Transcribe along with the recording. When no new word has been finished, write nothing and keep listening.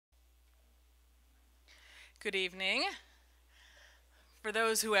Good evening. For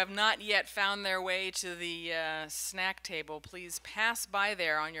those who have not yet found their way to the snack table, please pass by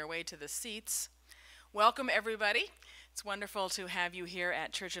there on your way to the seats. Welcome, everybody. It's wonderful to have you here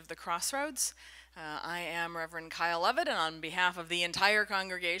at Church of the Crossroads. I am Reverend Kyle Lovett, and on behalf of the entire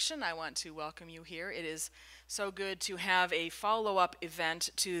congregation, I want to welcome you here. It is so good to have a follow-up event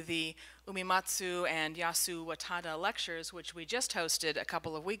to the Umimatsu and Yasu Watada lectures, which we just hosted a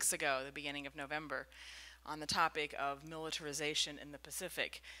couple of weeks ago, the beginning of November, on the topic of militarization in the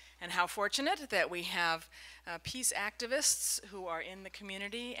Pacific. And how fortunate that we have peace activists who are in the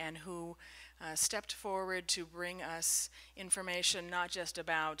community and who stepped forward to bring us information not just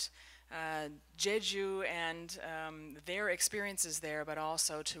about Jeju and their experiences there, but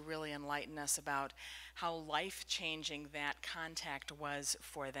also to really enlighten us about how life-changing that contact was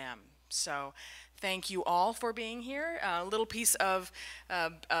for them. So thank you all for being here. A little piece of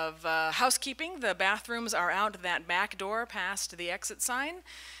housekeeping. The bathrooms are out that back door past the exit sign.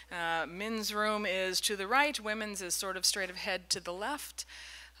 Men's room is to the right. Women's is sort of straight ahead to the left.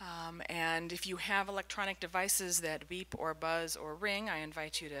 And if you have electronic devices that beep or buzz or ring, I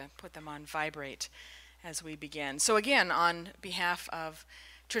invite you to put them on vibrate as we begin. So again, on behalf of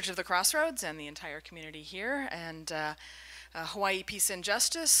Church of the Crossroads and the entire community here, and Hawaii Peace and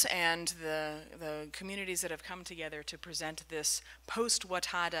Justice, and the communities that have come together to present this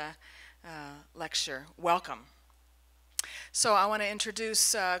post-Watada lecture, welcome. So I want to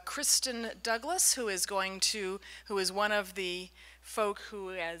introduce Kristin Douglas, who is one of the folk who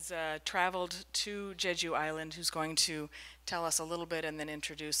has traveled to Jeju Island, who's going to tell us a little bit and then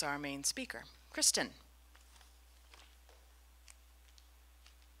introduce our main speaker. Kristin.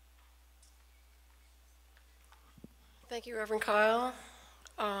 Thank you, Reverend Kyle.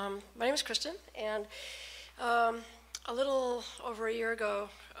 My name is Kristin, and a little over a year ago,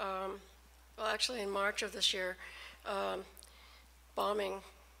 well, actually in March of this year, bombing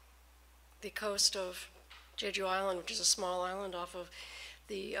the coast of Jeju Island, which is a small island off of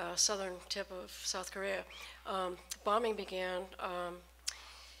the southern tip of South Korea. Bombing began,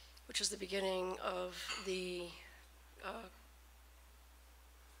 which is the beginning of the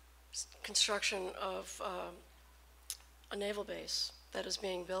construction of a naval base that is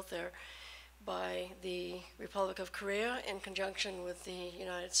being built there by the Republic of Korea in conjunction with the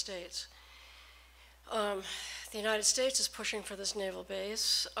United States. The United States is pushing for this naval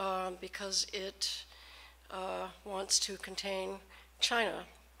base because it wants to contain China.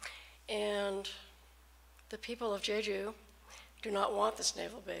 And the people of Jeju do not want this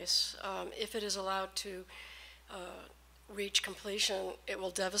naval base. If it is allowed to reach completion, it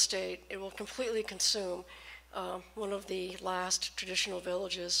will devastate, it will completely consume one of the last traditional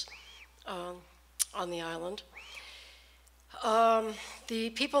villages on the island. The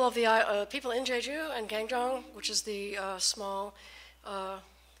people of the people in Jeju and Gangjeong, which is the small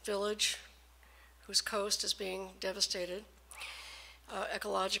village whose coast is being devastated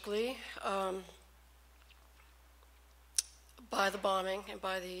ecologically by the bombing and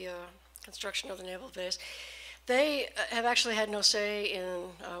by the construction of the naval base, they have actually had no say in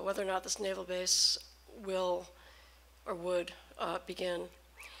whether or not this naval base will or would begin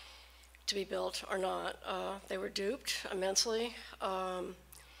to be built or not. They were duped immensely.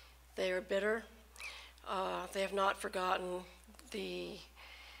 They are bitter. They have not forgotten the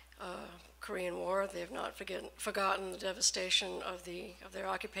Korean War. They have not forgotten the devastation of their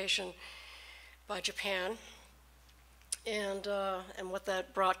occupation by Japan and what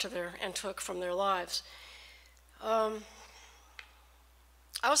that brought to their and took from their lives. I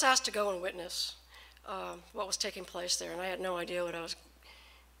was asked to go and witness what was taking place there, and I had no idea what I was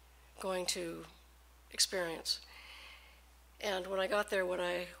going to experience. And when I got there, what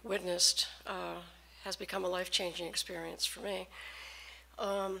I witnessed has become a life-changing experience for me.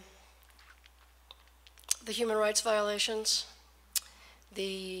 The human rights violations,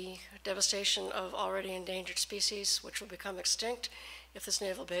 the devastation of already endangered species, which will become extinct if this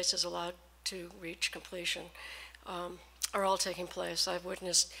naval base is allowed to reach completion, are all taking place. I've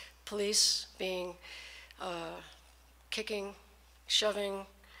witnessed police being kicking, shoving,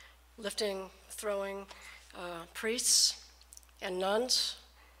 lifting, throwing priests and nuns,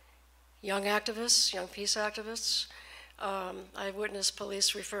 young activists, young peace activists. I've witnessed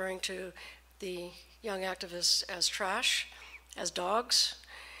police referring to the young activists as trash, as dogs.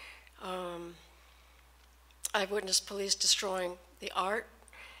 I've witnessed police destroying the art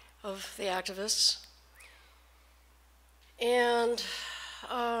of the activists. And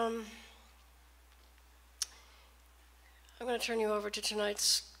I'm going to turn you over to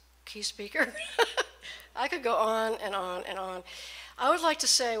tonight's key speaker. I could go on and on and on. I would like to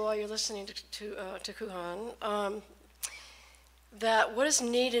say, while you're listening to Koohan, that what is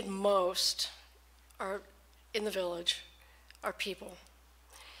needed most are in the village are people.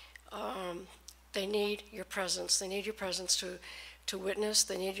 They need your presence. They need your presence to witness.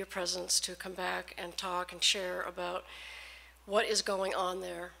 They need your presence to come back and talk and share about what is going on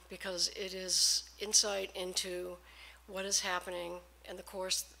there, because it is insight into what is happening and the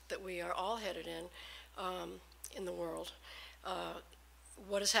course that we are all headed in the world.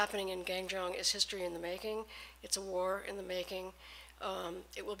 What is happening in Gangjeong is history in the making. It's a war in the making.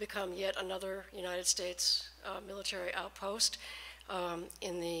 It will become yet another United States military outpost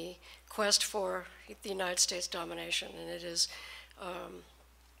in the quest for the United States domination, and it is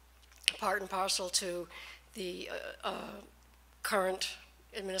part and parcel to the current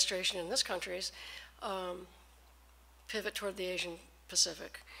administration in this country's pivot toward the Asian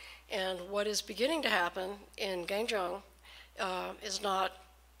Pacific. And what is beginning to happen in Gangjeong is not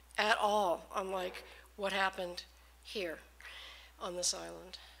at all unlike what happened here on this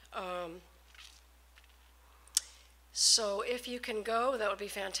island. So if you can go, that would be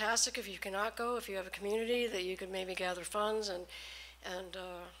fantastic. If you cannot go, if you have a community that you could maybe gather funds and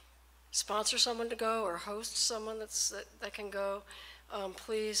sponsor someone to go or host someone that can go,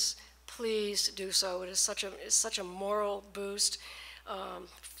 please do so. It is such a moral boost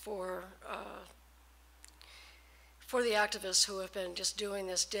for the activists who have been just doing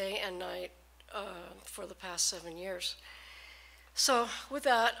this day and night for the past 7 years. So with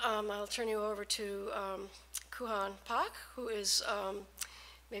that, I'll turn you over to Koohan Paik, who is,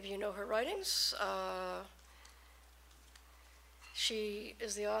 maybe you know her writings. She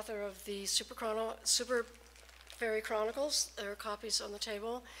is the author of the Super Fairy Chronicles. There are copies on the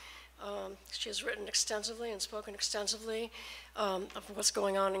table. She has written extensively and spoken extensively of what's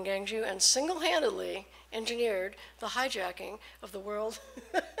going on in Gangjeong, and single-handedly engineered the hijacking of the world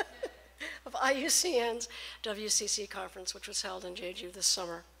of IUCN's WCC conference, which was held in Jeju this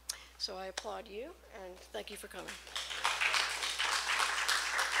summer. So I applaud you, and thank you for coming.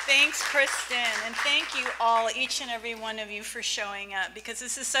 Thanks, Kristin, and thank you all, each and every one of you, for showing up, because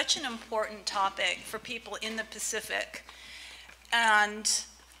this is such an important topic for people in the Pacific. And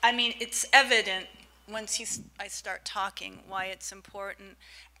I mean, it's evident once I start talking why it's important.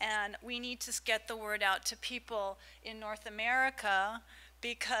 And we need to get the word out to people in North America,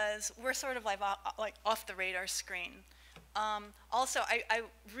 because we're sort of like off the radar screen. Also, I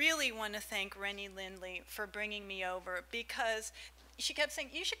really want to thank Rennie Lindley for bringing me over, because she kept saying,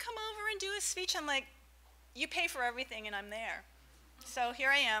 you should come over and do a speech. I'm like, you pay for everything and I'm there. So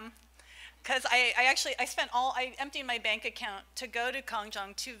here I am. Because I emptied my bank account to go to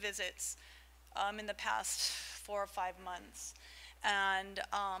Gangjeong 2 visits in the past 4 or 5 months. And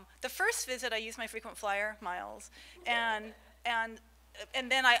the first visit, I used my frequent flyer miles, and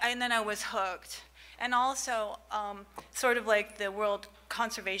then I was hooked. And also, sort of like the World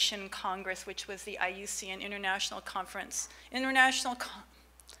Conservation Congress, which was the IUCN International Conference, International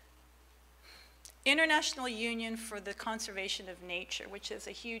Union for the Conservation of Nature, which is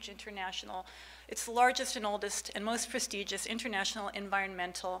a huge international, it's the largest and oldest and most prestigious international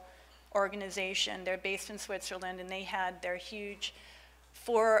environmental organization. They're based in Switzerland, and they had their huge,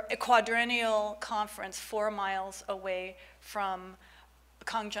 for a quadrennial conference 4 miles away from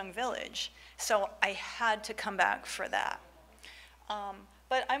Gangjeong Village. So I had to come back for that.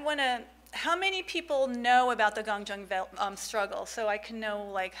 But I want to, how many people know about the Gangjeong struggle, so I can know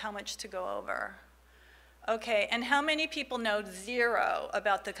like how much to go over? Okay, and how many people know 0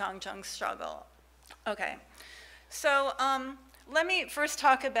 about the Gangjeong struggle? Okay, so let me first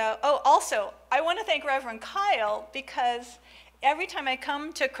talk about, also, I want to thank Reverend Kyle, because every time I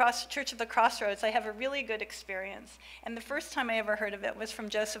come to Church of the Crossroads, I have a really good experience. And the first time I ever heard of it was from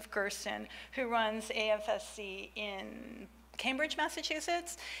Joseph Gerson, who runs AFSC in Cambridge,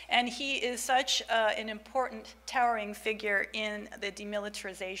 Massachusetts. And he is such an important, towering figure in the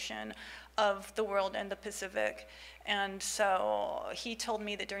demilitarization of the world and the Pacific. And so he told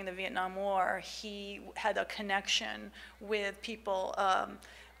me that during the Vietnam War, he had a connection with people,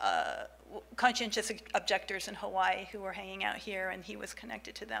 conscientious objectors in Hawaii who were hanging out here, and he was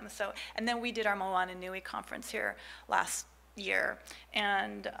connected to them. So, and then we did our Moana Nui conference here last year.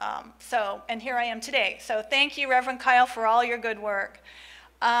 And and here I am today. So thank you, Reverend Kyle, for all your good work.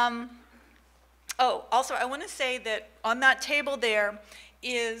 Also, I want to say that on that table there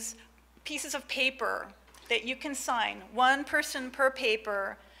is pieces of paper that you can sign, 1 person per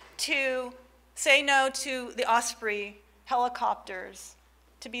paper, to say no to the Osprey helicopters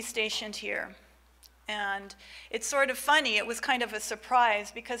to be stationed here. And it's sort of funny, it was kind of a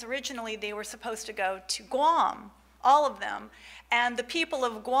surprise, because originally they were supposed to go to Guam, all of them, And the people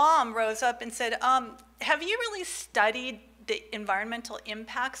of Guam rose up and said, have you really studied the environmental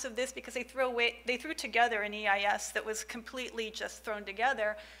impacts of this? Because they threw together an EIS that was completely just thrown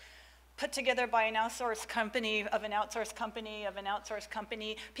together, put together by an outsourced company of an outsourced company of an outsourced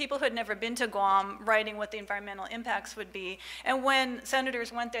company, people who had never been to Guam writing what the environmental impacts would be. And when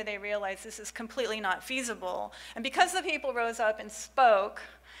senators went there, they realized this is completely not feasible. And because the people rose up and spoke,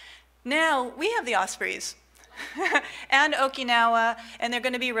 now we have the Ospreys and Okinawa, and they're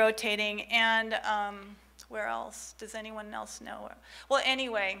going to be rotating, and where else? Does anyone else know? Well,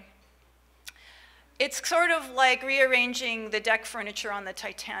 anyway, it's sort of like rearranging the deck furniture on the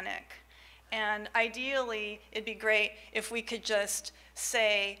Titanic. And ideally, it'd be great if we could just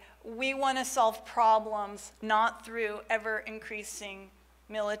say, we want to solve problems not through ever-increasing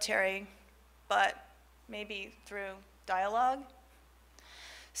military, but maybe through dialogue.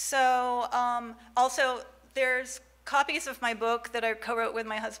 So also, there's copies of my book that I co-wrote with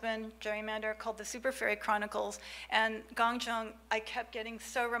my husband, Gerrymander, called The Super Fairy Chronicles. And Gangjeong, I kept getting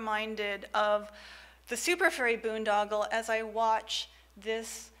so reminded of the Super Fairy boondoggle as I watch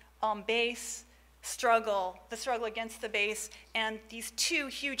this base struggle, the struggle against the base, and these two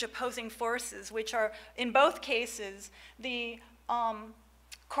huge opposing forces, which are, in both cases, the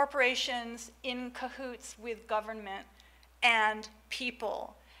corporations in cahoots with government and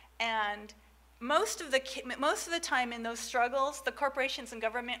people. And most of the time in those struggles, the corporations and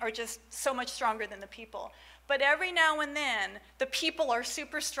government are just so much stronger than the people. But every now and then, the people are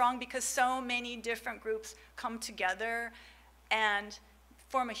super strong because so many different groups come together and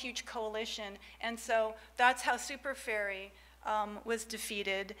form a huge coalition. And so that's how Super Fairy was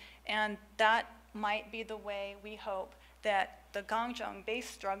defeated. And that might be the way we hope that the Gangjeong base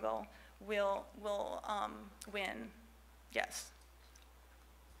struggle will win. Yes.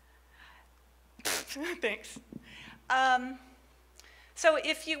 Thanks. So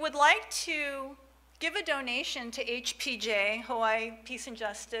if you would like to give a donation to HPJ, Hawaii Peace and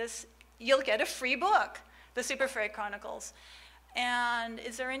Justice, you'll get a free book, The Super Fairy Chronicles. And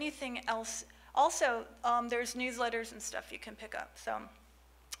is there anything else? Also, there's newsletters and stuff you can pick up. So,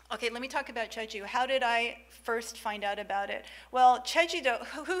 okay, let me talk about Jeju. How did I first find out about it? Well, Jeju-do,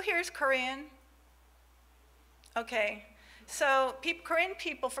 who here is Korean? Okay. So for Korean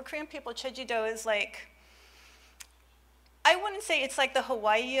people, Jeju-do is like, I wouldn't say it's like the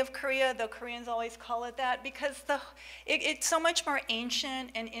Hawaii of Korea, though Koreans always call it that, because it's so much more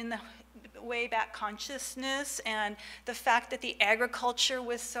ancient and in the way back consciousness, and the fact that the agriculture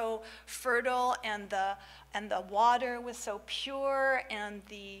was so fertile and the water was so pure, and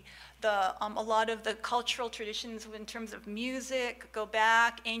a lot of the cultural traditions in terms of music go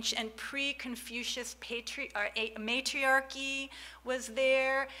back, ancient and pre-Confucius matriarchy was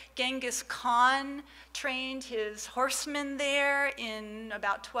there. Genghis Khan trained his horsemen there in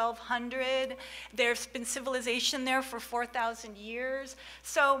about 1200. There's been civilization there for 4,000 years.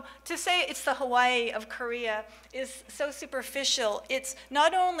 So to say it's the Hawaii of Korea is so superficial. It's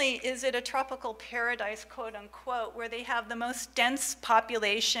not only is it a tropical paradise, quote unquote, where they have the most dense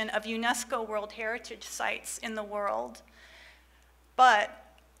population of UNESCO World Heritage Sites in the world, but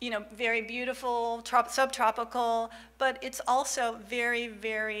very beautiful, subtropical, but it's also very,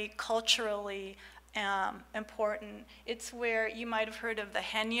 very culturally important. It's where you might have heard of the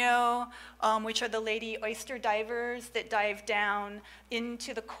henyo, which are the lady oyster divers that dive down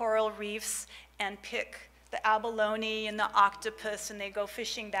into the coral reefs and pick the abalone and the octopus, and they go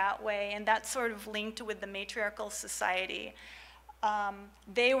fishing that way, and that's sort of linked with the matriarchal society.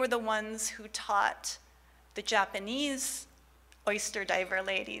 They were the ones who taught the Japanese oyster diver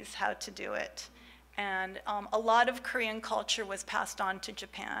ladies how to do it. And a lot of Korean culture was passed on to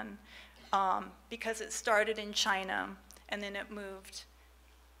Japan because it started in China and then it moved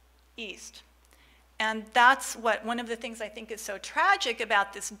east. And that's one of the things I think is so tragic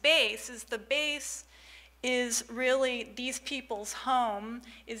about this base is the base is really these people's home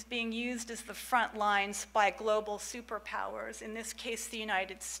is being used as the front lines by global superpowers, in this case the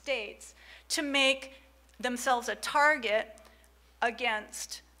United States, to make themselves a target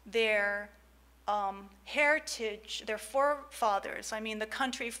against their heritage, their forefathers, I mean the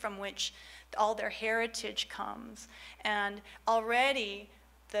country from which all their heritage comes. And already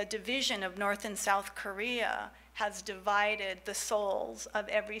the division of North and South Korea has divided the souls of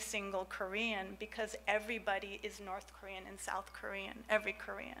every single Korean because everybody is North Korean and South Korean, every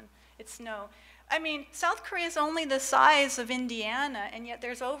Korean. South Korea is only the size of Indiana, and yet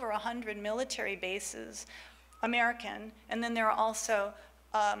there's over 100 military bases, American, and then there are also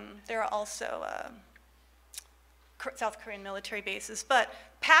South Korean military bases. But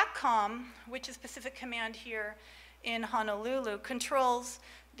PACCOM, which is Pacific Command here, in Honolulu controls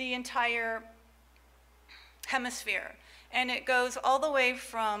the entire hemisphere. And it goes all the way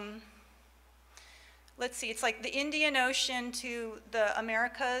from, let's see, it's like the Indian Ocean to the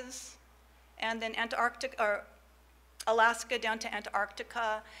Americas, and then Antarctica, or Alaska down to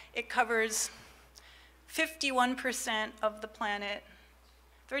Antarctica. It covers 51% of the planet.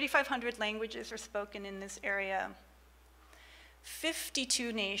 3,500 languages are spoken in this area.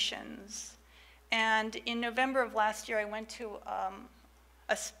 52 nations. And in November of last year, I went to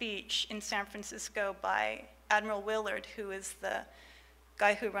a speech in San Francisco by Admiral Willard, who is the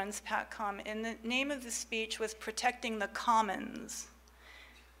guy who runs PATCOM. And the name of the speech was Protecting the Commons.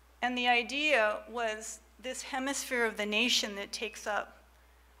 And the idea was this hemisphere of the nation that takes up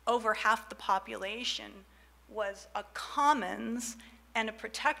over half the population was a commons and a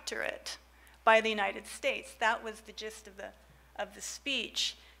protectorate by the United States. That was the gist of the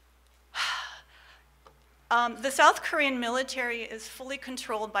speech. The South Korean military is fully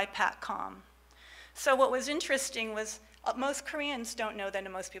controlled by PATCOM. So what was interesting was most Koreans don't know that,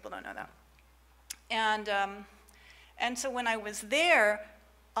 and most people don't know that. And so when I was there,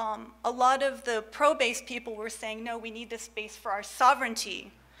 a lot of the pro-base people were saying, no, we need this base for our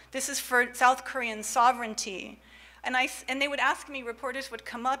sovereignty. This is for South Korean sovereignty. And they would ask me, reporters would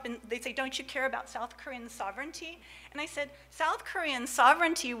come up and they'd say, don't you care about South Korean sovereignty? And I said, South Korean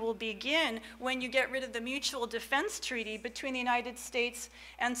sovereignty will begin when you get rid of the Mutual Defense Treaty between the United States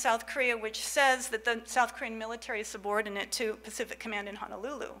and South Korea, which says that the South Korean military is subordinate to Pacific Command in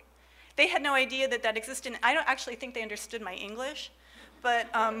Honolulu. They had no idea that that existed. I don't actually think they understood my English, but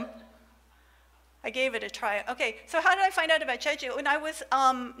I gave it a try. Okay, so how did I find out about Jeju? When I was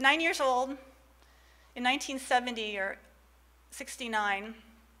 9 years old, in 1970 or 69,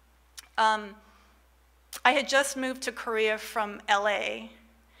 I had just moved to Korea from LA,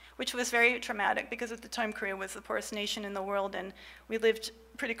 which was very traumatic because at the time Korea was the poorest nation in the world, and we lived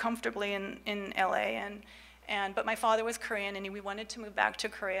pretty comfortably in LA. But my father was Korean, and we wanted to move back to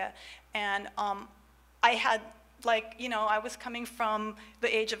Korea. And I had, like, you know, I was coming from the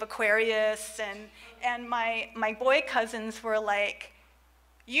age of Aquarius, and my boy cousins were like,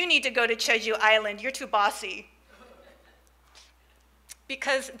 you need to go to Jeju Island, you're too bossy.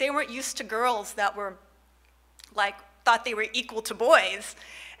 Because they weren't used to girls that were, like, thought they were equal to boys.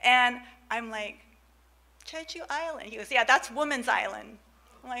 And I'm like, Jeju Island? He goes, yeah, that's Woman's Island.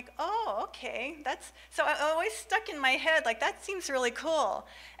 I'm like, oh, okay. So I always stuck in my head, like, that seems really cool.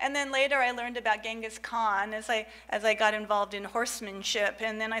 And then later I learned about Genghis Khan as I got involved in horsemanship.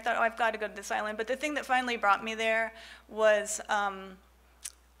 And then I thought, oh, I've got to go to this island. But the thing that finally brought me there was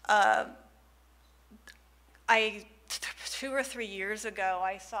 2 or 3 years ago,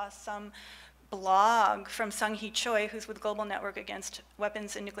 I saw some blog from Sung-hee Choi, who's with Global Network Against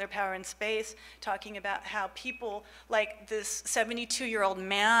Weapons and Nuclear Power in Space, talking about how people, like this 72-year-old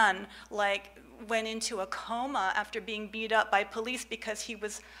man, like, went into a coma after being beat up by police because he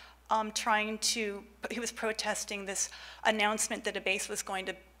was he was protesting this announcement that a base was going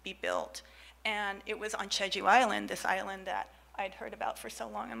to be built. And it was on Jeju Island, this island that I'd heard about for so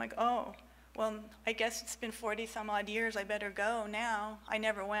long. I'm like, oh, well, I guess it's been 40 some odd years, I better go now. I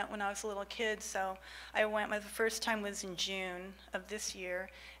never went when I was a little kid, so I went. The first time was in June of this year.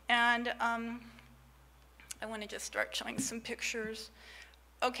 And I want to just start showing some pictures.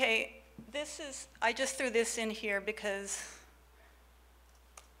 Okay, I just threw this in here because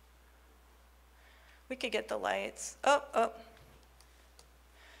we could get the lights. Oh.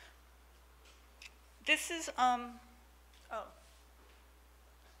 This is,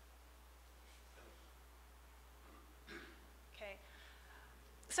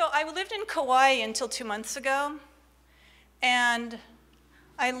 So I lived in Kauai until 2 months ago, and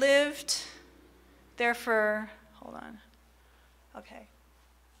I lived there for, hold on, okay,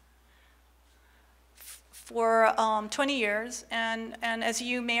 for 20 years, and as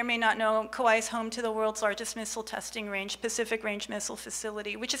you may or may not know, Kauai is home to the world's largest missile testing range, Pacific Range Missile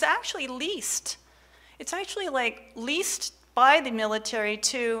Facility, which is actually leased. It's actually like leased by the military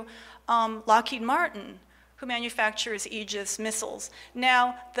to Lockheed Martin, who manufactures Aegis missiles.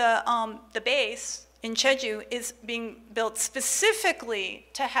 Now, the base in Jeju is being built specifically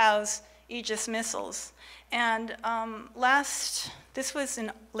to house Aegis missiles. And this was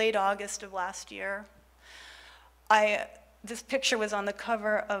in late August of last year. This picture was on the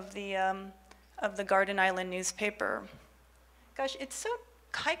cover of the Garden Island newspaper. Gosh, it's so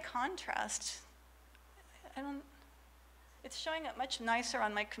high contrast. It's showing up much nicer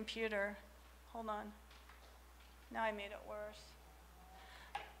on my computer. Hold on. Now I made it worse.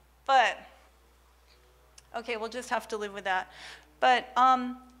 But, okay, we'll just have to live with that. But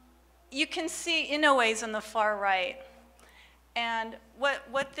you can see Inoue's on the far right. And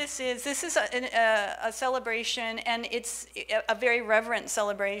what this is a celebration, and it's a very reverent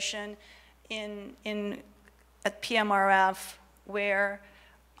celebration at PMRF, where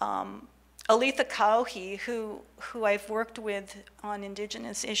Aletha Kauhi, who I've worked with on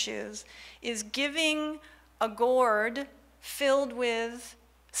indigenous issues, is giving a gourd filled with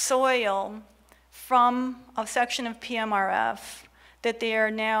soil from a section of PMRF that they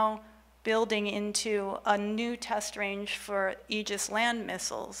are now building into a new test range for Aegis land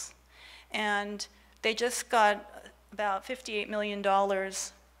missiles. And they just got about $58 million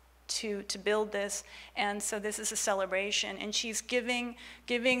to build this, and so this is a celebration. And she's giving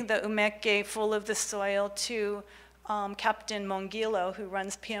the umeke full of the soil to Captain Mongilo, who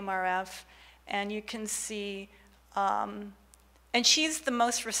runs PMRF, and you can see, and she's the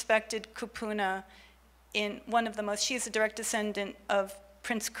most respected kupuna she's a direct descendant of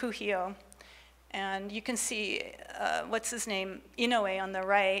Prince Kuhio. And you can see, what's his name, Inoue on the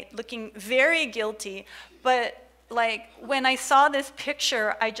right, looking very guilty. But like, when I saw this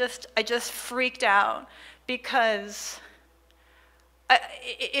picture, I just freaked out, because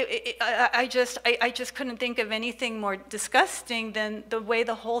I just couldn't think of anything more disgusting than the way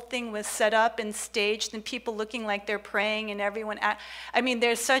the whole thing was set up and staged, and people looking like they're praying, and everyone, I mean,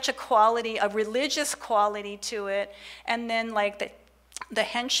 there's such a quality, a religious quality to it. And then like the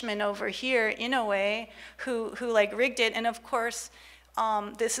henchman over here, Inoue, who like rigged it. And of course,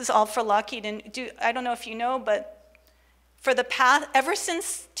 this is all for Lockheed. And I don't know if you know, but for the past, ever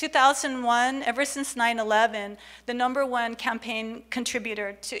since 2001, ever since 9/11, the #1 campaign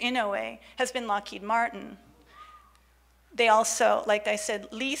contributor to Inoue has been Lockheed Martin. They also, like I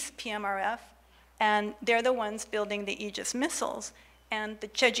said, lease PMRF, and they're the ones building the Aegis missiles. And the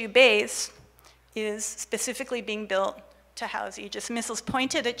Jeju base is specifically being built to house Aegis missiles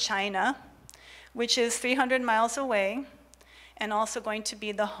pointed at China, which is 300 miles away, and also going to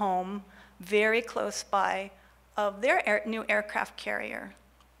be the home very close by of their new aircraft carrier,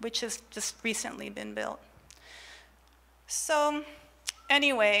 which has just recently been built. So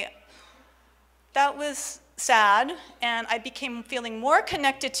anyway, that was sad, and I became feeling more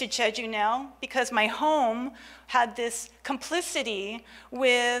connected to Jeju now, because my home had this complicity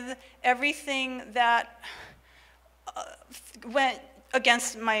with everything that went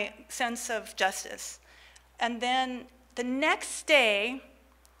against my sense of justice. And then the next day,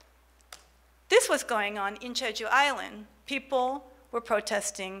 this was going on in Jeju Island. People were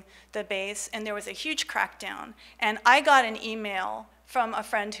protesting the base, and there was a huge crackdown. And I got an email from a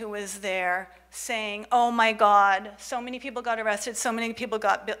friend who was there saying, oh my God, so many people got arrested, so many people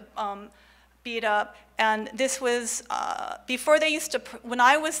got beat up. And this was before they used to, when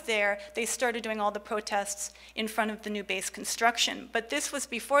I was there, they started doing all the protests in front of the new base construction. But this was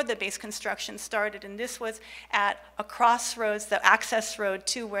before the base construction started, and this was at a crossroads, the access road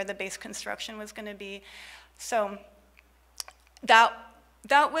to where the base construction was going to be. So that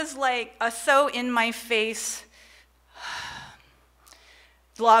was like a so in my face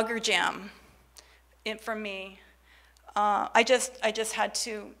logger jam for me. I just had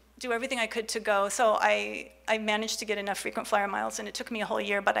to do everything I could to go. So I managed to get enough frequent flyer miles, and it took me a whole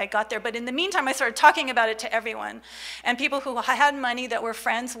year, but I got there. But in the meantime, I started talking about it to everyone. And people who had money that were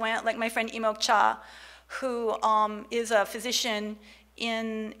friends went, like my friend Imok Cha, who is a physician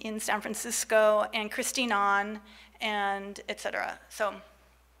in San Francisco, and Kristin An, and et cetera. So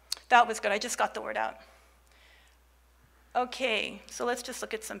that was good. I just got the word out. Okay, so let's just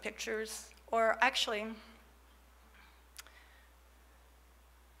look at some pictures. Or actually,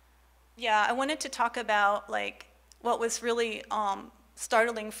 yeah, I wanted to talk about like what was really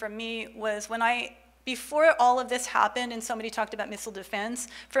startling for me was when before all of this happened and somebody talked about missile defense,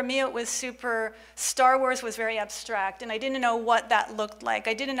 for me it was Star Wars was very abstract, and I didn't know what that looked like.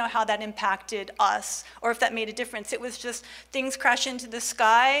 I didn't know how that impacted us or if that made a difference. It was just things crash into the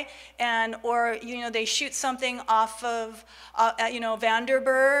sky, or they shoot something off of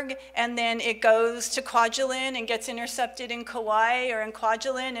Vandenberg, and then it goes to Kwajalein and gets intercepted in Kauai or in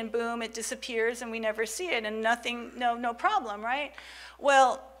Kwajalein, and boom, it disappears and we never see it, and nothing, no problem, right?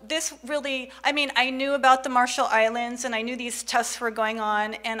 Well, this really, I mean, I knew about the Marshall Islands, and I knew these tests were going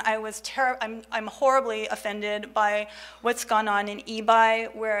on, and I'm horribly offended by what's gone on in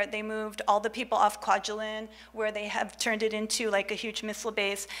Ebi, where they moved all the people off Kwajalein, where they have turned it into like a huge missile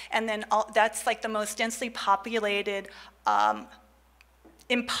base, and then that's like the most densely populated,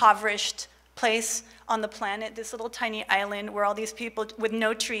 impoverished place on the planet, this little tiny island where all these people with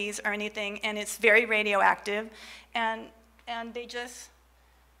no trees or anything, and it's very radioactive, and they just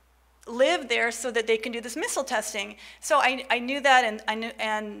live there so that they can do this missile testing. So I knew that,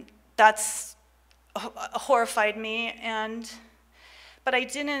 and that's horrified me. But I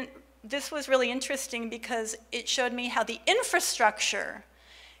didn't, this was really interesting because it showed me how the infrastructure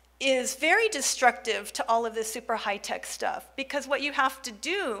is very destructive to all of this super high-tech stuff, because what you have to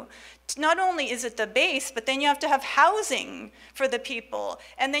do, not only is it the base, but then you have to have housing for the people,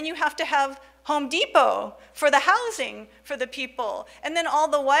 and then you have to have Home Depot for the housing for the people, and then all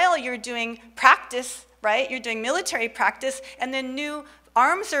the while you're doing practice, right? You're doing military practice, and then new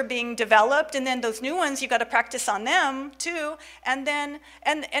arms are being developed, and then those new ones, you got to practice on them too, and then,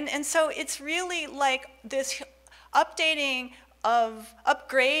 and so it's really like this upgrading of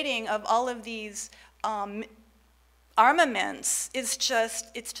all of these armaments is just,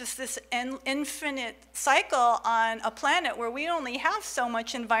 it's just this infinite cycle on a planet where we only have so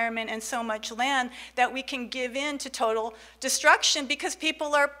much environment and so much land that we can give in to total destruction because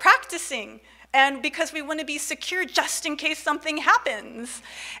people are practicing and because we want to be secure just in case something happens.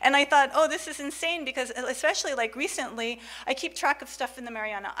 And I thought, oh, this is insane, because especially like recently, I keep track of stuff in the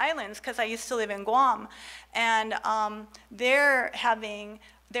Mariana Islands because I used to live in Guam. And they're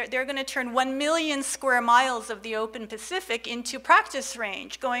going to turn 1 million square miles of the open Pacific into practice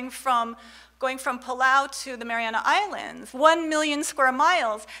range, going from Palau to the Mariana Islands, 1 million square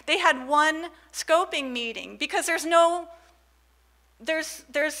miles. They had one scoping meeting because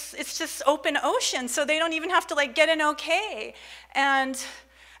it's just open ocean, so they don't even have to like get an okay. And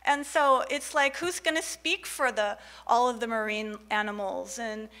so it's like, who's going to speak for all of the marine animals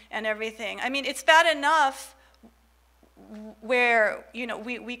and everything? I mean, it's bad enough where, you know,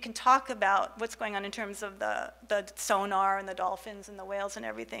 we can talk about what's going on in terms of the sonar and the dolphins and the whales and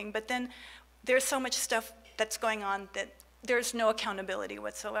everything, but then there's so much stuff that's going on that there's no accountability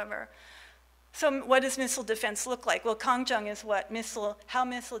whatsoever. So what does missile defense look like? Well, Gangjeong is how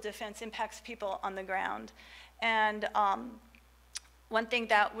missile defense impacts people on the ground. And one thing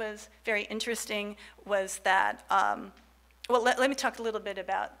that was very interesting was that, well, let me talk a little bit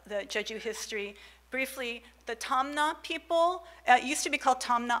about the Jeju history. Briefly, the Tamna people, it used to be called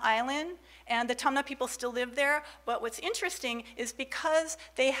Tamna Island, and the Tamna people still live there. But what's interesting is because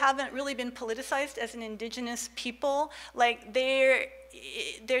they haven't really been politicized as an indigenous people, like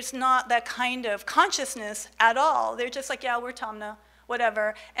there's not that kind of consciousness at all. They're just like, yeah, we're Tamna,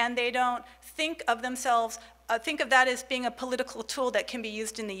 whatever, and they don't think of themselves, think of that as being a political tool that can be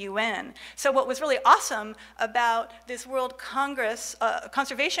used in the UN. So what was really awesome about this World Congress,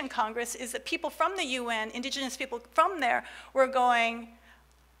 Conservation Congress, is that people from the UN, indigenous people from there, were going,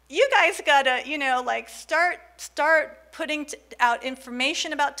 you guys gotta, you know, like start putting out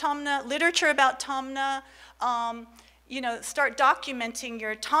information about Tamna, literature about Tamna, you know, start documenting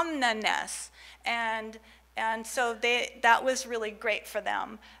your Tamna-ness. And so that was really great for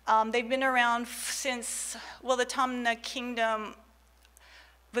them. They've been around since, well, the Tamna Kingdom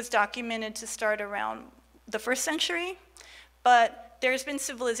was documented to start around the 1st century, but there's been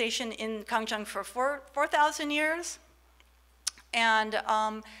civilization in Gangjeong for 4,000 years. And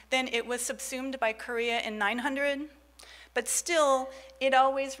then it was subsumed by Korea in 900, but still, it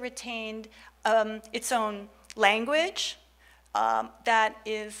always retained its own language that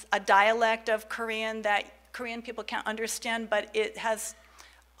is a dialect of Korean that Korean people can't understand, but it has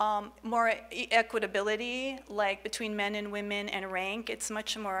more equitability, like between men and women and rank. It's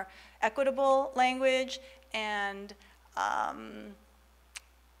much more equitable language, and I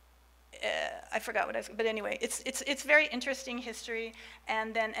forgot what I said, but anyway, it's very interesting history,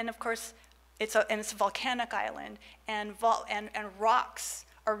 and of course, it's a volcanic island, and rocks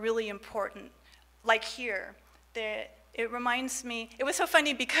are really important. Like here, it reminds me. It was so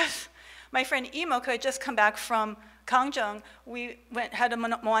funny because my friend Imoka had just come back from Gangjeong. We had a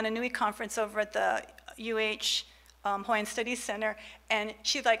Moana Nui conference over at the UH Hawaiian Studies Center, and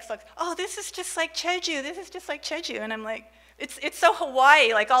she's like, oh, this is just like Jeju. This is just like Jeju, and I'm like, it's so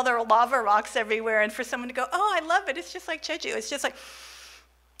Hawaii, like all the lava rocks everywhere, and for someone to go, oh, I love it. It's just like Jeju. It's just like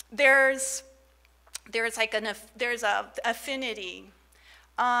there's like there's a affinity.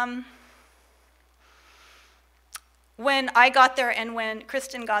 When I got there and when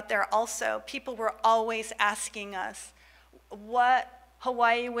Kristin got there also, people were always asking us what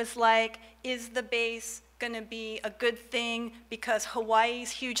Hawaii was like. Is the base going to be a good thing because Hawaii's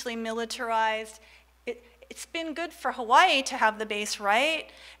hugely militarized? It's been good for Hawaii to have the base,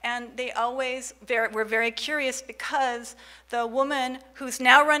 right? And they always were very curious because the woman who's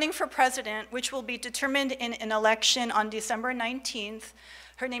now running for president, which will be determined in an election on December 19th,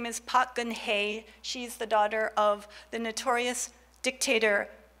 her name is Park Geun-hye. She's the daughter of the notorious dictator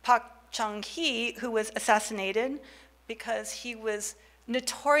Park Chung-hee, who was assassinated because he was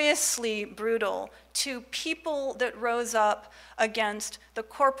notoriously brutal to people that rose up against the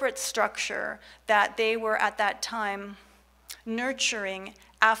corporate structure that they were at that time nurturing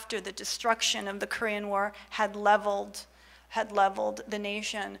after the destruction of the Korean War had leveled the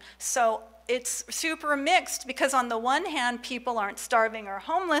nation. So it's super mixed because on the one hand, people aren't starving or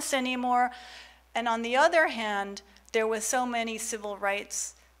homeless anymore, and on the other hand, there was so many civil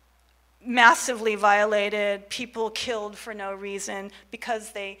rights massively violated, people killed for no reason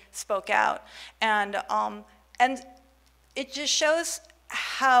because they spoke out. And it just shows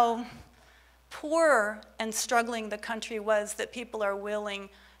how poor and struggling the country was that people are willing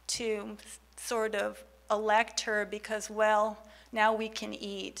to sort of elect her because, well, now we can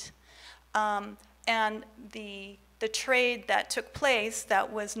eat. And the trade that took place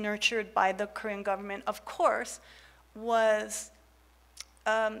that was nurtured by the Korean government, of course, was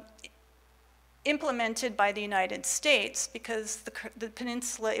implemented by the United States because the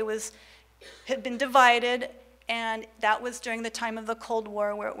peninsula, had been divided, and that was during the time of the Cold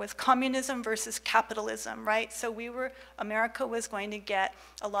War where it was communism versus capitalism, right? So America was going to get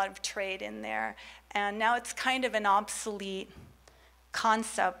a lot of trade in there. And now it's kind of an obsolete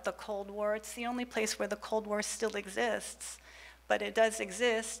concept, the Cold War. It's the only place where the Cold War still exists, but it does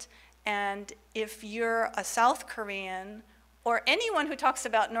exist. And if you're a South Korean, or anyone who talks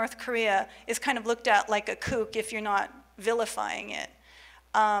about North Korea is kind of looked at like a kook if you're not vilifying it.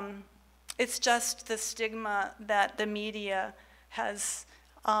 It's just the stigma that the media has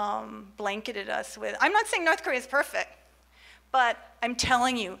blanketed us with. I'm not saying North Korea is perfect, but I'm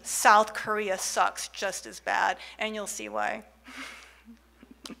telling you, South Korea sucks just as bad, and you'll see why.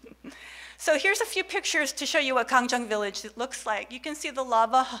 So here's a few pictures to show you what Gangjeong Village looks like. You can see the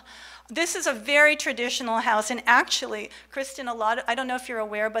lava. This is a very traditional house, and actually, Kristin, I don't know if you're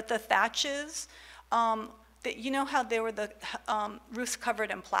aware, but the thatches, you know how they were the roofs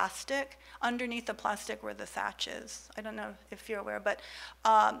covered in plastic? Underneath the plastic were the thatches. I don't know if you're aware, but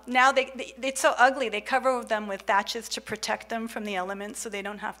now it's so ugly. They cover them with thatches to protect them from the elements so they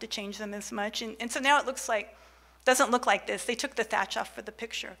don't have to change them as much. And so now it doesn't look like this. They took the thatch off for the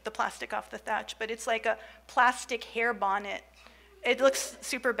picture, the plastic off the thatch, but it's like a plastic hair bonnet. It looks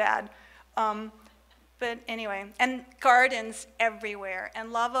super bad. But anyway, and gardens everywhere,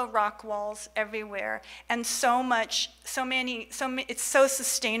 and lava rock walls everywhere, and it's so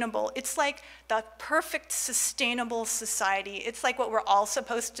sustainable. It's like the perfect sustainable society. It's like what we're all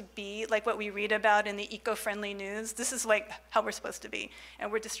supposed to be, like what we read about in the eco-friendly news. This is like how we're supposed to be,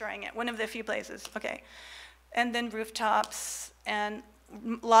 and we're destroying it. One of the few places, okay. And then rooftops, and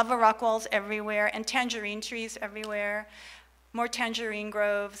lava rock walls everywhere, and tangerine trees everywhere. More tangerine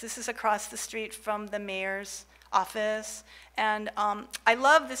groves. This is across the street from the mayor's office. And I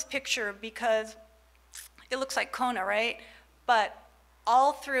love this picture because it looks like Kona, right? But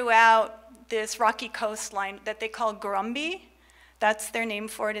all throughout this rocky coastline that they call Gurumbi, that's their name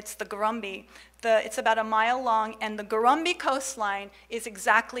for it, it's the Gurumbi. It's about a mile long, and the Gurumbi coastline is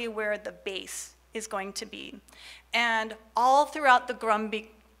exactly where the base is going to be. And all throughout the Gurumbi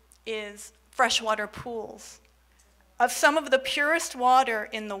is freshwater pools of some of the purest water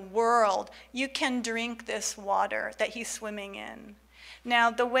in the world. You can drink this water that he's swimming in.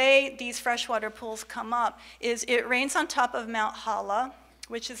 Now, the way these freshwater pools come up is it rains on top of Mount Hala,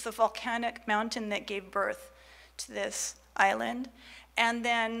 which is the volcanic mountain that gave birth to this island. And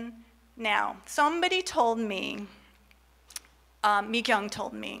then, now, somebody told me, Mi-kyung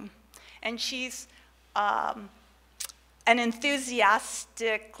told me, and she's an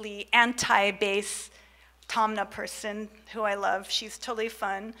enthusiastically anti-base Tamna person who I love. She's totally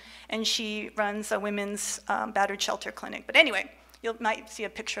fun, and she runs a women's battered shelter clinic. But anyway, you might see a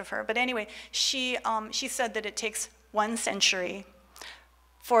picture of her. But anyway, she said that it takes 1 century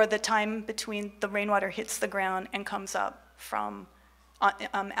for the time between the rainwater hits the ground and comes up from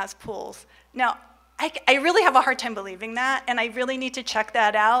as pools. Now, I really have a hard time believing that, and I really need to check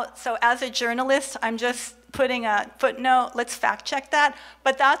that out. So as a journalist, I'm just putting a footnote, let's fact check that.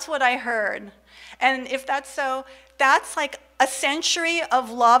 But that's what I heard. And if that's so, that's like a century of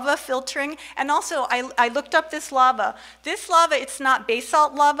lava filtering. And also, I looked up this lava. This lava, it's not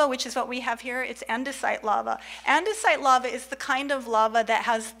basalt lava, which is what we have here. It's andesite lava. Andesite lava is the kind of lava that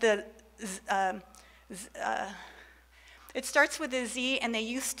has the, it starts with a Z, and they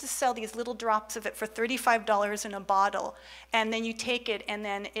used to sell these little drops of it for $35 in a bottle. And then you take it, and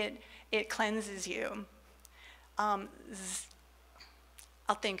then it cleanses you. I'll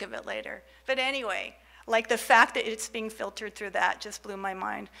think of it later. But anyway, like the fact that it's being filtered through that just blew my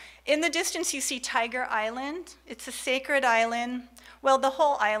mind. In the distance, you see Tiger Island. It's a sacred island. Well, the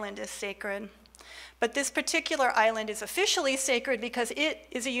whole island is sacred. But this particular island is officially sacred because it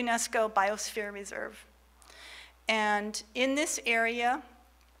is a UNESCO biosphere reserve. And in this area,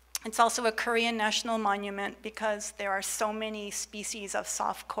 it's also a Korean national monument because there are so many species of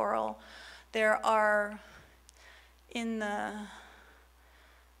soft coral. There are, in the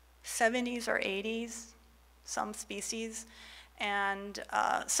 70s or 80s, some species, and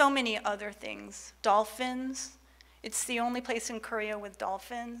so many other things. Dolphins. It's the only place in Korea with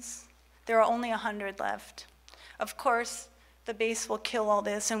dolphins. There are only 100 left. Of course, the base will kill all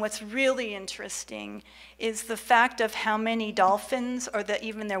this, and what's really interesting is the fact of how many dolphins, or that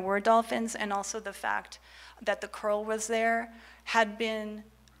even there were dolphins, and also the fact that the coral was there, had been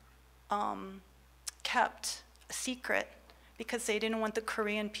kept a secret because they didn't want the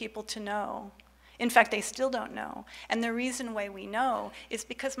Korean people to know. In fact, they still don't know. And the reason why we know is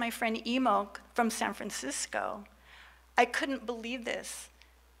because my friend Emok from San Francisco, I couldn't believe this.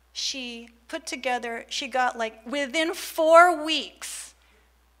 She put together, she got like, within 4 weeks,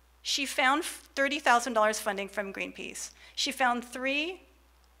 she found $30,000 funding from Greenpeace. She found 3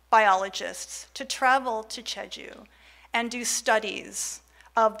 biologists to travel to Jeju and do studies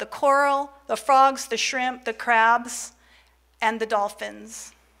of the coral, the frogs, the shrimp, the crabs, and the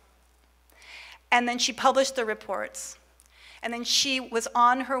dolphins. And then she published the reports. And then she was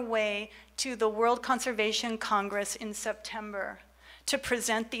on her way to the World Conservation Congress in September to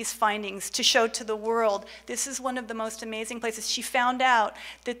present these findings, to show to the world, this is one of the most amazing places. She found out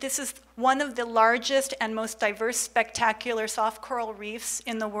that this is one of the largest and most diverse, spectacular soft coral reefs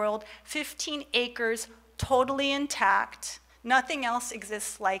in the world, 15 acres, totally intact. Nothing else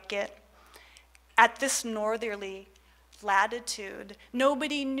exists like it at this northerly latitude.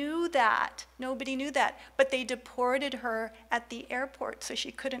 Nobody knew that. Nobody knew that. But they deported her at the airport, so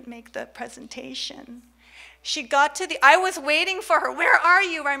she couldn't make the presentation. She got to I was waiting for her. Where are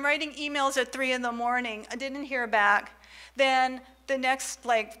you? I'm writing emails at 3 in the morning. I didn't hear back. Then the next,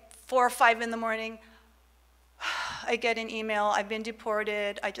 like, 4 or 5 in the morning, I get an email. I've been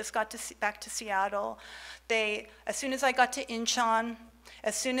deported. I just got back to Seattle. As soon as I got to Incheon,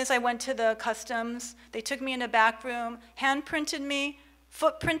 as soon as I went to the customs, they took me in a back room, hand-printed me,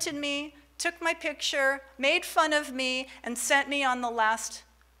 footprinted me, took my picture, made fun of me, and sent me on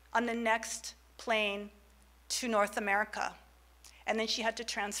the next plane to North America. And then she had to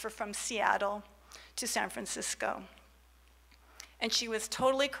transfer from Seattle to San Francisco. And she was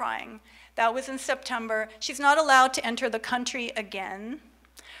totally crying. That was in September. She's not allowed to enter the country again.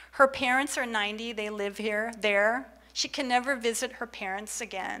 Her parents are 90, they live there. She can never visit her parents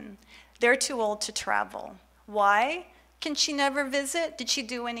again. They're too old to travel. Why can she never visit? Did she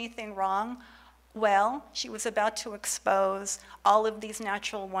do anything wrong? Well, she was about to expose all of these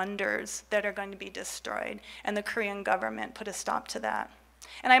natural wonders that are going to be destroyed, and the Korean government put a stop to that.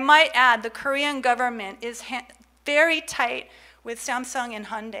 And I might add, the Korean government is very tight with Samsung and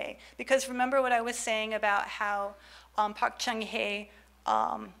Hyundai, because remember what I was saying about how Park Chung-hee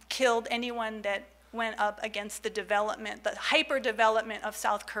killed anyone that went up against the development, the hyper-development of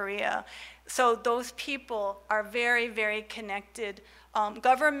South Korea. So those people are very, very connected.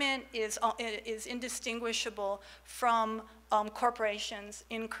 Government is indistinguishable from corporations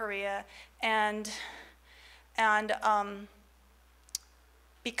in Korea, and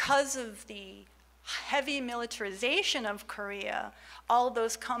because of the heavy militarization of Korea, all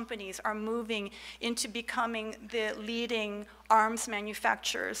those companies are moving into becoming the leading arms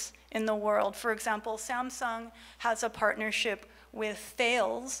manufacturers in the world. For example, Samsung has a partnership with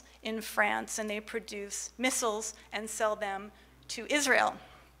Thales in France, and they produce missiles and sell them to Israel.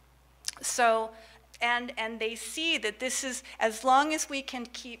 So, and they see that this is, as long as we can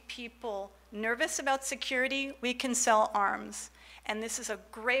keep people nervous about security, we can sell arms. And this is a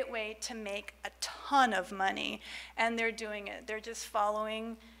great way to make a ton of money. And they're doing it. They're just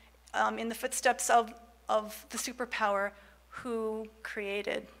following in the footsteps of the superpower who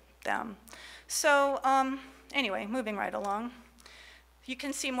created them. So anyway, moving right along. You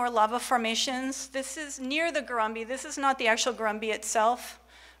can see more lava formations. This is near the Gurumbi. This is not the actual Gurumbi itself,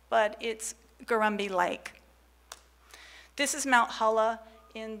 but it's Gurumbi-like. This is Mount Hala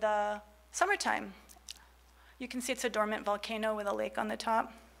in the summertime. You can see it's a dormant volcano with a lake on the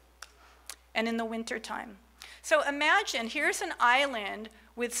top, and in the wintertime. So imagine, here's an island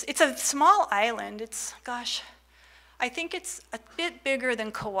with, it's a small island. It's, gosh, I think it's a bit bigger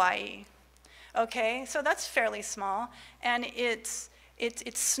than Kauai. Okay, so that's fairly small, and it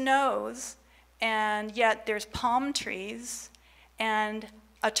snows, and yet there's palm trees and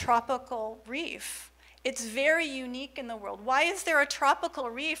a tropical reef. It's very unique in the world. Why is there a tropical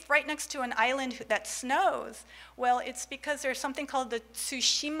reef right next to an island that snows? Well, it's because there's something called the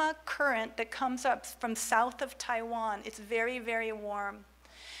Tsushima Current that comes up from south of Taiwan. It's very, very warm.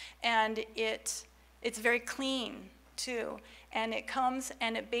 And it's very clean, too. And it comes,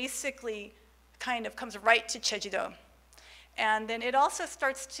 and it basically kind of comes right to Jeju-do. And then it also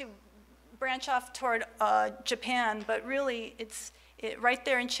starts to branch off toward Japan, but really right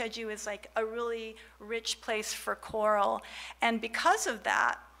there in Jeju is like a really rich place for coral. And because of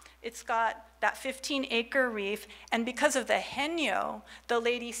that, it's got that 15-acre reef, and because of the henyo, the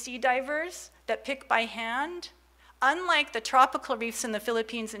lady sea divers that pick by hand, unlike the tropical reefs in the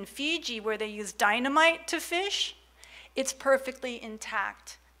Philippines and Fiji where they use dynamite to fish, it's perfectly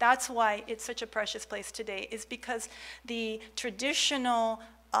intact. That's why it's such a precious place today, is because the traditional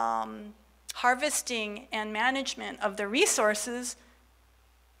harvesting and management of the resources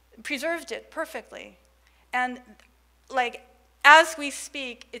preserved it perfectly. And like, as we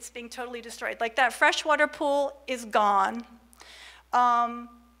speak, it's being totally destroyed. Like that freshwater pool is gone.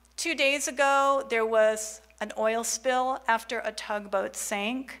 2 days ago, there was an oil spill after a tugboat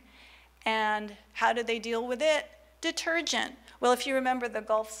sank. And how did they deal with it? Detergent. Well, if you remember the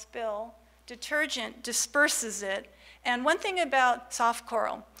Gulf spill, detergent disperses it. And one thing about soft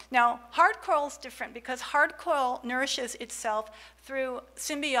coral, now hard coral is different because hard coral nourishes itself through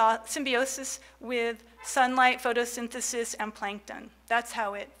symbiosis with sunlight, photosynthesis, and plankton. That's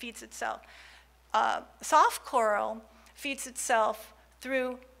how it feeds itself. Soft coral feeds itself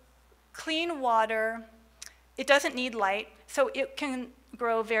through clean water. It doesn't need light, so it can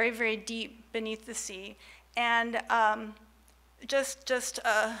grow very, very deep beneath the sea. And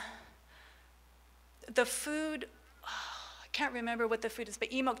the food, I can't remember what the food is,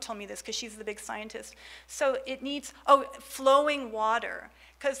 but Emok told me this because she's the big scientist. So it needs, flowing water,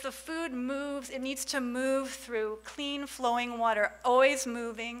 because the food moves, it needs to move through clean flowing water, always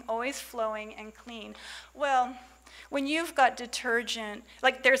moving, always flowing and clean. Well, when you've got detergent,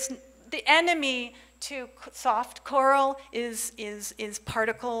 like there's, the enemy to soft coral is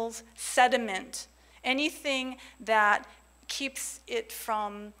particles, sediment, anything that keeps it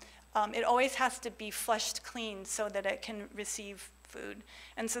from, it always has to be flushed clean so that it can receive food.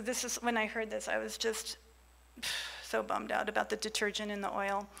 And so this is, when I heard this, I was just so bummed out about the detergent in the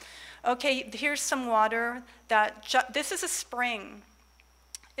oil. Okay, here's some water this is a spring.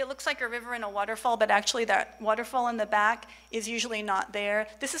 It looks like a river and a waterfall, but actually that waterfall in the back is usually not there.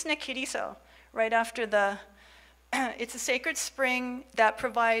 This is Nekiriso, right after the, it's a sacred spring that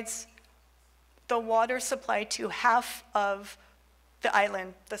provides the water supply to half of the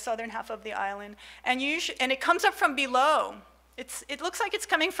island, the southern half of the island. And it comes up from below. It looks like it's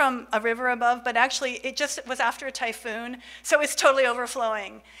coming from a river above, but actually it just was after a typhoon, so it's totally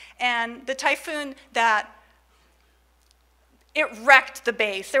overflowing. And the typhoon it wrecked the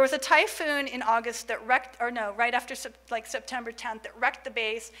base. There was a typhoon in August that wrecked, or no, right after like September 10th, that wrecked the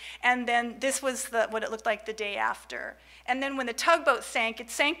base, and then this was what it looked like the day after. And then when the tugboat sank, it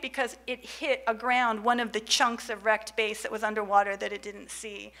sank because it hit aground one of the chunks of wrecked base that was underwater that it didn't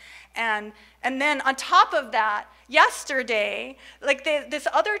see. And then on top of that, yesterday, like this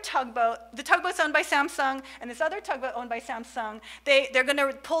other tugboat, the tugboat's owned by Samsung, and this other tugboat owned by Samsung, they're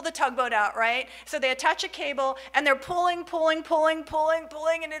gonna pull the tugboat out, right? So they attach a cable, and they're pulling,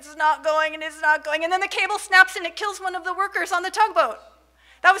 and it's not going, and it's not going, and then the cable snaps and it kills one of the workers on the tugboat.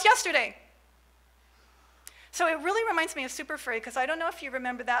 That was yesterday. So it really reminds me of Super Furry, because I don't know if you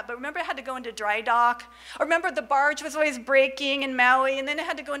remember that, but remember it had to go into dry dock? Or remember the barge was always breaking in Maui, and then it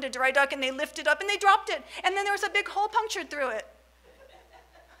had to go into dry dock, and they lifted up, and they dropped it, and then there was a big hole punctured through it.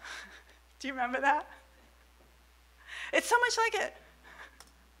 Do you remember that? It's so much like it.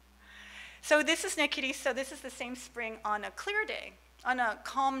 So this is Nekiriso. This is the same spring on a clear day, on a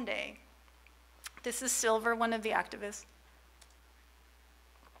calm day. This is Silver, one of the activists.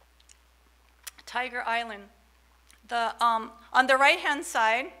 Tiger Island. On the right-hand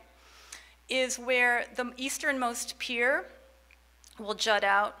side is where the easternmost pier will jut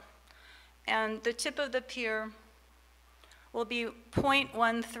out, and the tip of the pier will be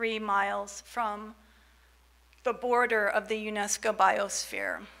 0.13 miles from the border of the UNESCO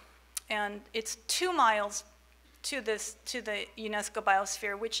biosphere. And it's 2 miles to the UNESCO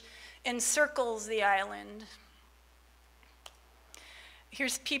biosphere, which encircles the island.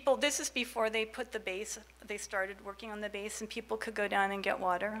 Here's people, this is before they put the base, they started working on the base, and people could go down and get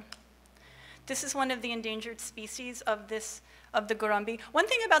water. This is one of the endangered species of the gorambi. One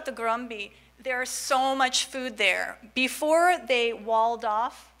thing about the gorambi, there's so much food there. Before they walled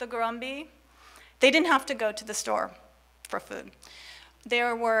off the gorambi, they didn't have to go to the store for food.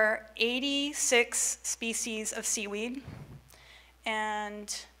 there were 86 species of seaweed,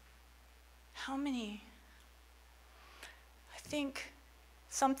 and how many? I think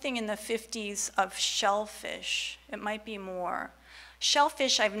something in the 50s of shellfish. It might be more.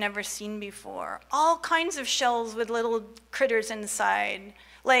 Shellfish I've never seen before. All kinds of shells with little critters inside,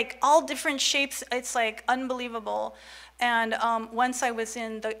 like all different shapes. It's like unbelievable. And once I was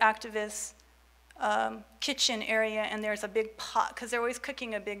in the activists' kitchen area, and there's a big pot, because they're always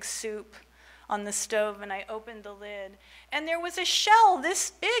cooking a big soup on the stove, and I opened the lid, and there was a shell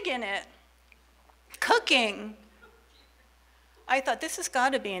this big in it, cooking. I thought, this has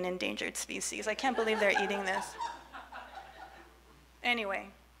got to be an endangered species. I can't believe they're eating this. Anyway,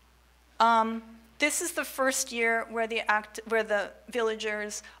 this is the first year where the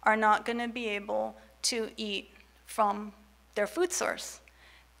villagers are not going to be able to eat from their food source.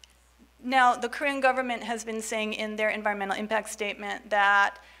 Now, the Korean government has been saying in their environmental impact statement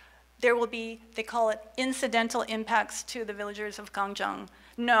that there will be, they call it, incidental impacts to the villagers of Gangjeong.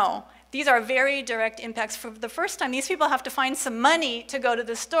 No, these are very direct impacts. For the first time, these people have to find some money to go to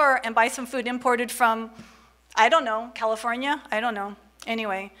the store and buy some food imported from, I don't know, California? I don't know.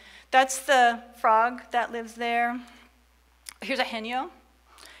 Anyway, that's the frog that lives there. Here's a henyo.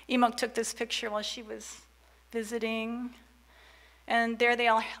 Imok took this picture while she was visiting. And there they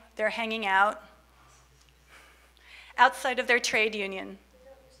all, they're hanging out outside of their trade union.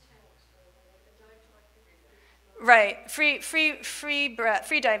 Right, free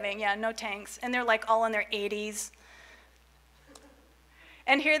diving, yeah, no tanks. And they're like all in their 80s.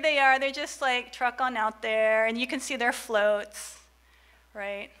 And here they are, they're just like truck on out there, and you can see their floats,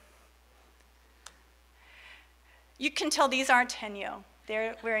 right? You can tell these aren't henyo.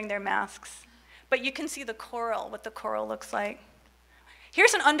 They're wearing their masks. But you can see the coral, what the coral looks like.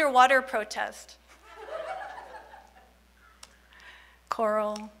 Here's an underwater protest.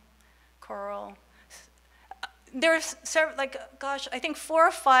 Coral. There's several, like, gosh, I think 4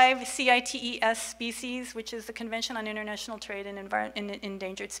 or 5 CITES species, which is the Convention on International Trade in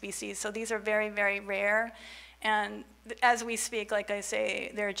Endangered Species. So these are very, very rare. And as we speak, like I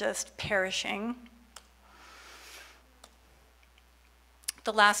say, they're just perishing.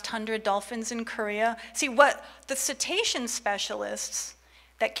 The last 100 dolphins in Korea. See, what the cetacean specialists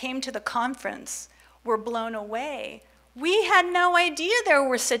that came to the conference were blown away. We had no idea there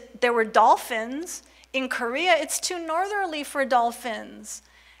were dolphins. In Korea, it's too northerly for dolphins.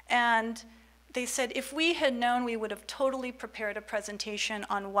 And they said, if we had known, we would have totally prepared a presentation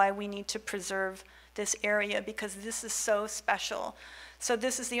on why we need to preserve this area, because this is so special. So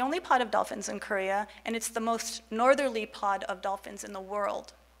this is the only pod of dolphins in Korea, and it's the most northerly pod of dolphins in the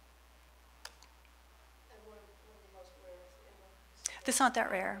world. It's not that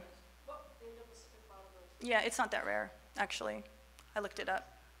rare. Yeah, it's not that rare, actually. I looked it up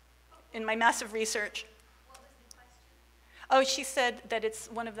in my massive research. Oh, she said that it's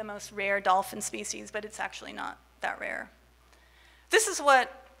one of the most rare dolphin species, but it's actually not that rare. This is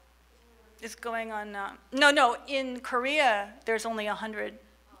what is going on now. No, in Korea, there's only 100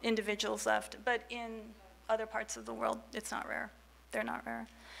 individuals left, but in other parts of the world, it's not rare. They're not rare.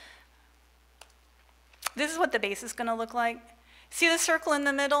 This is what the base is going to look like. See the circle in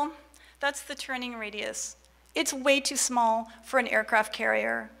the middle? That's the turning radius. It's way too small for an aircraft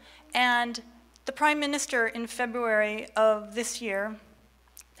carrier. And the Prime Minister in February of this year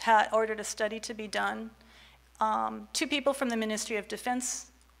had ordered a study to be done. 2 people from the Ministry of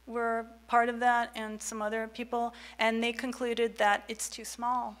Defense were part of that, and some other people, and they concluded that it's too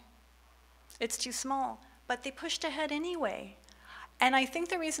small. It's too small, but they pushed ahead anyway. And I think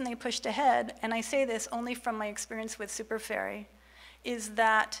the reason they pushed ahead, and I say this only from my experience with Super Ferry, is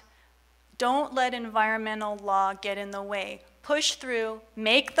that don't let environmental law get in the way. Push through,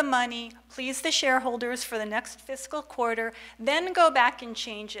 make the money, please the shareholders for the next fiscal quarter, then go back and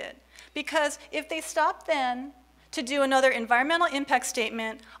change it. Because if they stop then to do another environmental impact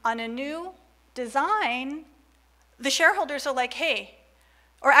statement on a new design, the shareholders are like, hey,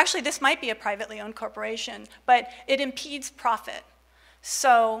 or actually this might be a privately owned corporation, but it impedes profit.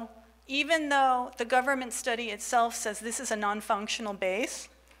 So even though the government study itself says this is a non-functional base,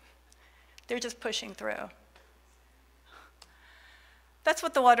 they're just pushing through. That's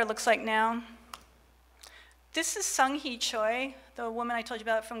what the water looks like now. This is Sung-hee Choi, the woman I told you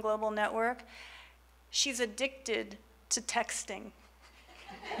about from Global Network. She's addicted to texting.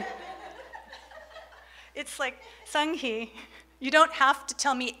 It's like, Sung-hee, you don't have to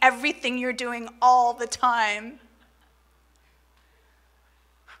tell me everything you're doing all the time.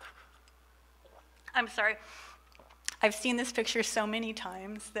 I'm sorry. I've seen this picture so many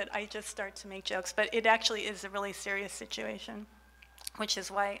times that I just start to make jokes, but it actually is a really serious situation. which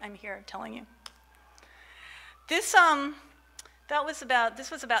is why I'm here telling you. This was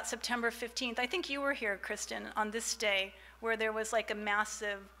about September 15th. I think you were here, Kristin, on this day where there was like a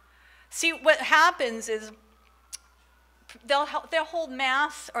massive. See, what happens is they'll hold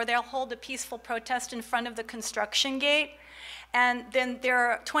mass or they'll hold a peaceful protest in front of the construction gate, and then there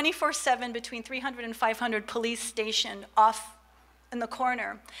are 24/7 between 300 and 500 police stationed off in the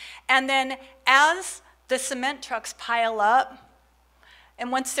corner. And then as the cement trucks pile up,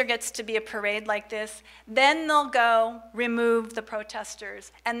 and once there gets to be a parade like this, then they'll go remove the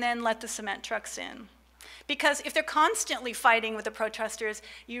protesters and then let the cement trucks in. Because if they're constantly fighting with the protesters,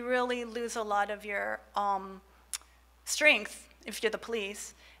 you really lose a lot of your strength if you're the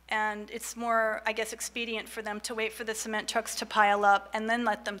police. And it's more, I guess, expedient for them to wait for the cement trucks to pile up and then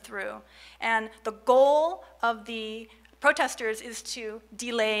let them through. And the goal of the protesters is to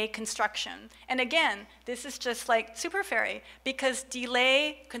delay construction. And again, this is just like Super Ferry, because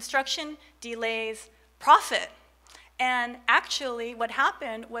construction delays profit. And actually what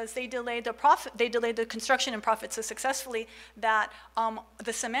happened was they delayed the construction and profit so successfully that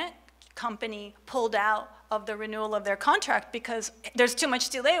the cement company pulled out of the renewal of their contract because there's too much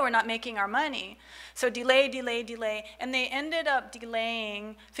delay, we're not making our money. So delay, and they ended up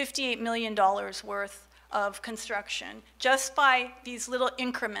delaying $58 million worth of construction just by these little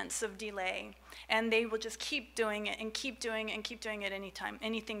increments of delay. And they will just keep doing it and keep doing it and keep doing it anytime,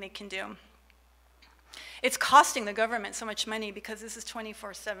 anything they can do. It's costing the government so much money because this is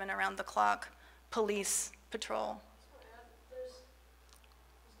 24/7 around the clock police patrol. There's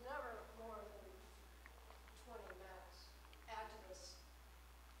never more than 20 max activists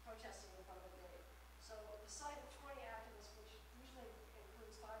protesting in front of the gate. So the sight of 20 activists, which usually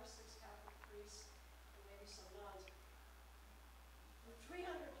includes 5 or 6 Catholic priests and maybe some nuns, with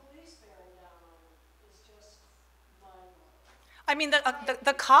 300 police bearing down on them is just mind-blowing. I mean,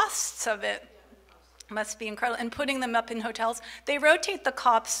 the costs of it must be incredible. And putting them up in hotels. They rotate the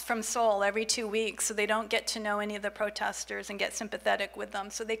cops from Seoul every 2 weeks so they don't get to know any of the protesters and get sympathetic with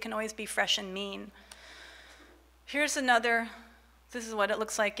them, so they can always be fresh and mean. Here's another, this is what it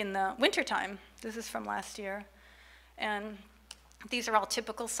looks like in the wintertime. This is from last year. And these are all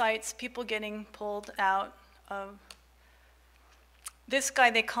typical sites, people getting pulled out of. This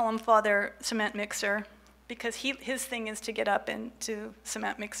guy, they call him Father Cement Mixer, because his thing is to get up into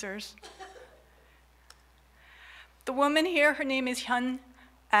cement mixers. The woman here, her name is Hyun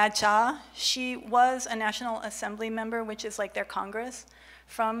Ah-ja. She was a National Assembly member, which is like their Congress,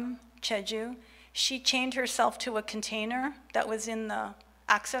 from Jeju. She chained herself to a container that was in the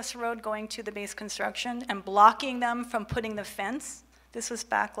access road going to the base construction and blocking them from putting the fence. This was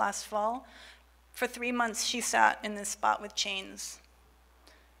back last fall. For 3 months, she sat in this spot with chains.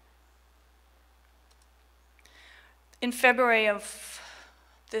 In February of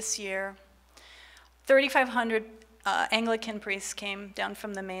this year, 3,500 Anglican priests came down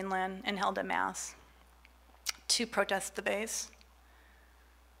from the mainland and held a mass to protest the base.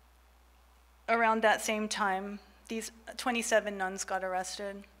 Around that same time, these 27 nuns got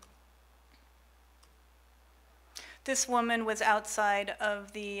arrested. This woman was outside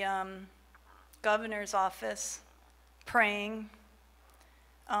of the governor's office praying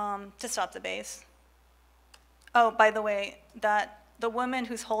to stop the base. Oh, by the way, the woman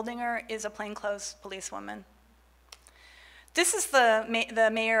who's holding her is a plainclothes policewoman. This is the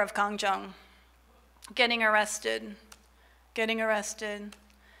mayor of Gangjeong getting arrested.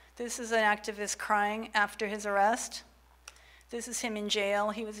 This is an activist crying after his arrest. This is him in jail.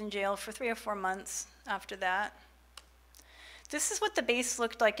 He was in jail for 3 or 4 months after that. This is what the base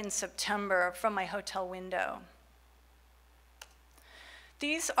looked like in September from my hotel window.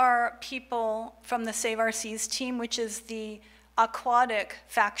 These are people from the Save Our Seas team, which is the aquatic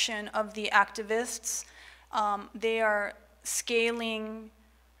faction of the activists. They are scaling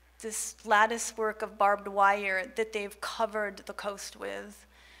this lattice work of barbed wire that they've covered the coast with.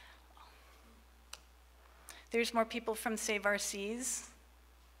 There's more people from Save Our Seas.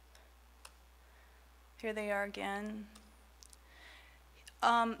 Here they are again.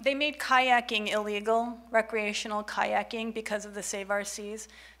 They made kayaking illegal, recreational kayaking, because of the Save Our Seas.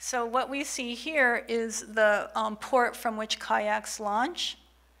 So what we see here is the port from which kayaks launch.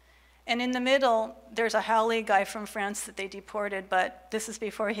 And in the middle, there's a Hawai'i guy from France that they deported, but this is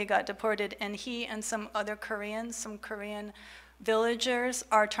before he got deported, and he and some other Koreans, some Korean villagers,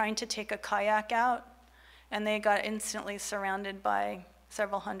 are trying to take a kayak out, and they got instantly surrounded by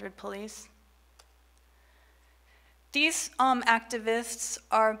several hundred police. These activists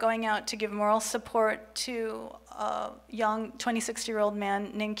are going out to give moral support to a young 26-year-old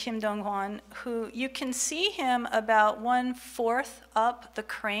man named Kim Dong-hwan, who you can see him about 1/4 up the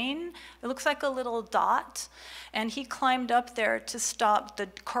crane. It looks like a little dot. And he climbed up there to stop the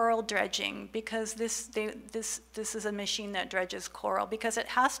coral dredging, because this is a machine that dredges coral, because it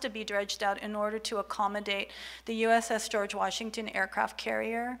has to be dredged out in order to accommodate the USS George Washington aircraft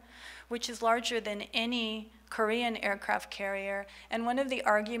carrier, which is larger than any Korean aircraft carrier. And one of the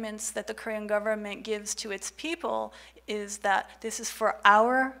arguments that the Korean government gives to its people is that this is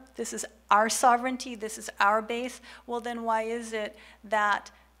our sovereignty, this is our base. Well, then why is it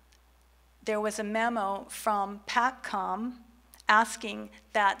that there was a memo from PACCOM asking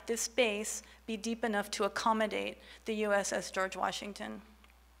that this base be deep enough to accommodate the USS George Washington?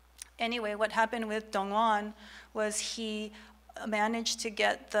 Anyway, what happened with Dong-hwan was he managed to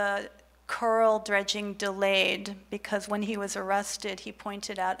get the coral dredging delayed, because when he was arrested, he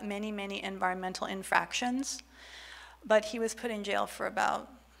pointed out many, many environmental infractions. But he was put in jail for about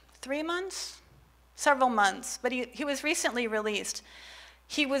 3 months, several months, but he was recently released.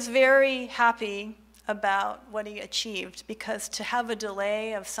 He was very happy about what he achieved, because to have a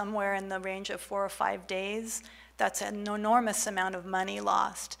delay of somewhere in the range of 4 or 5 days, that's an enormous amount of money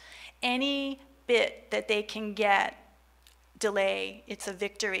lost. Any bit that they can get delay, it's a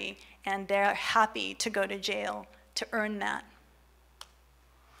victory, and they're happy to go to jail to earn that.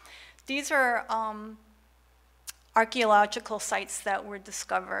 These are archaeological sites that were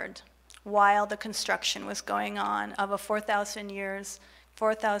discovered while the construction was going on of a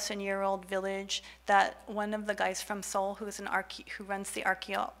 4,000-year-old village that one of the guys from Seoul, who runs the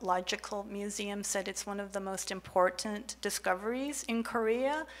archaeological museum, said it's one of the most important discoveries in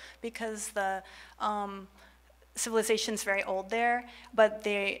Korea, because the civilization's very old there, but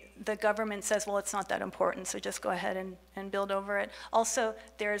the government says, well, it's not that important, so just go ahead and build over it. Also,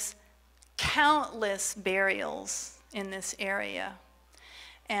 there's countless burials in this area.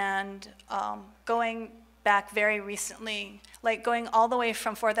 And going back very recently, like going all the way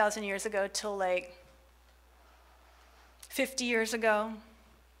from 4,000 years ago till like 50 years ago,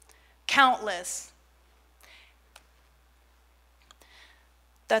 countless.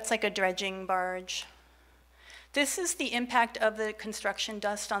 That's like a dredging barge. This is the impact of the construction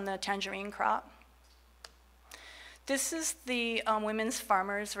dust on the tangerine crop. This is the women's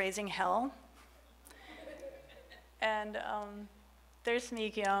farmers raising hell. And there's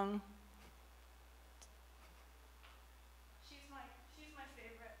Mi-kyung. She's my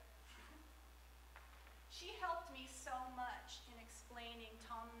favorite. She helped me so much in explaining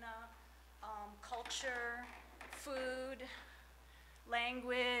Tomna culture, food,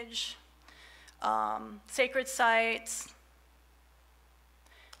 language, sacred sites.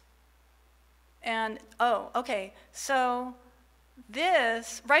 And, oh, okay, so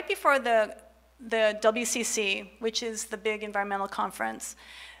this, right before the WCC, which is the big environmental conference,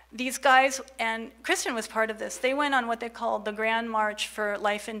 these guys, and Kristin was part of this, they went on what they called the Grand March for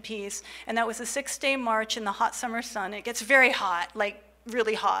Life and Peace, and that was a 6-day march in the hot summer sun. It gets very hot, like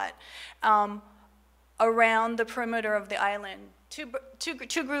really hot, around the perimeter of the island.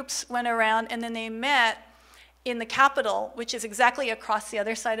 Two groups went around, and then they met in the capital, which is exactly across the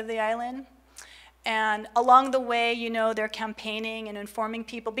other side of the island. And along the way, you know, they're campaigning and informing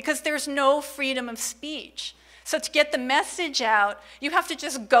people, because there's no freedom of speech. So to get the message out, you have to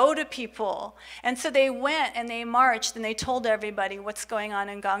just go to people. And so they went and they marched and they told everybody what's going on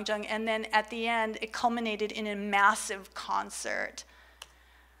in Gangjeong. And then at the end, it culminated in a massive concert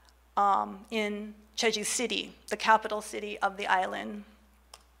in Jeju City, the capital city of the island.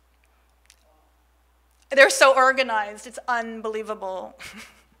 They're so organized, it's unbelievable.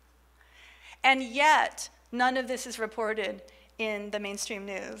 And yet, none of this is reported in the mainstream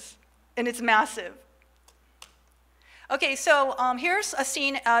news, and it's massive. Okay, so here's a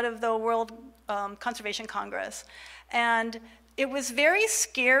scene out of the World Conservation Congress, and it was very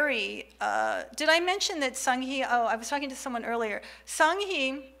scary. Did I mention that Sung-hee, oh, I was talking to someone earlier.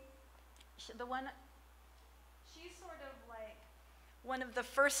 Sung-hee, the one, she's sort of like one of the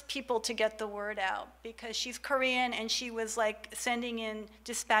first people to get the word out, because she's Korean and she was like sending in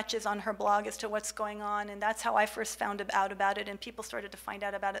dispatches on her blog as to what's going on, and that's how I first found out about it, and people started to find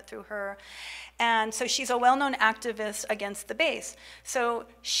out about it through her. And so she's a well-known activist against the base. So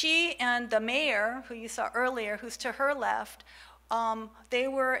she and the mayor, who you saw earlier, who's to her left, they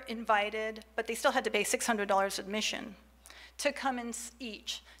were invited, but they still had to pay $600 admission to come and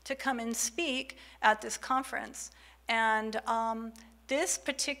speak at this conference. And this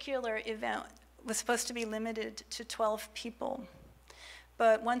particular event was supposed to be limited to 12 people.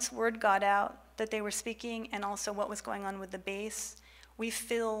 But once word got out that they were speaking and also what was going on with the base, we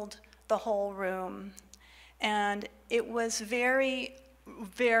filled the whole room. And it was very,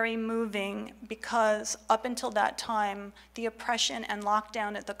 very moving because up until that time, the oppression and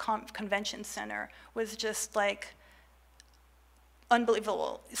lockdown at the convention center was just like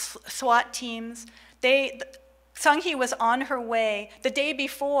unbelievable. SWAT teams, Sung-hee was on her way, the day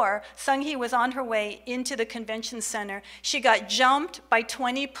before, Sung-hee was on her way into the convention center. She got jumped by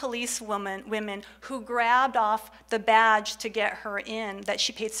 20 police women who grabbed off the badge to get her in that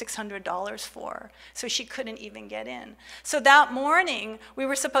she paid $600 for. So she couldn't even get in. So that morning,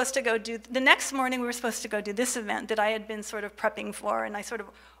 the next morning we were supposed to go do this event that I had been sort of prepping for, and I sort of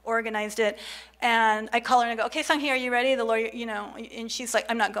organized it. And I call her and I go, okay, Sung-hee, are you ready? The lawyer, and she's like,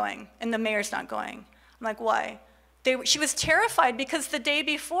 I'm not going, and the mayor's not going. I'm like, why? She was terrified because the day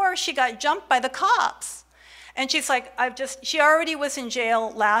before she got jumped by the cops. And she's like, she already was in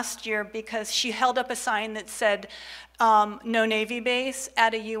jail last year because she held up a sign that said, no Navy base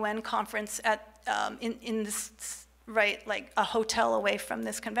at a UN conference in this, right, like a hotel away from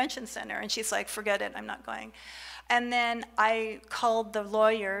this convention center. And she's like, forget it, I'm not going. And then I called the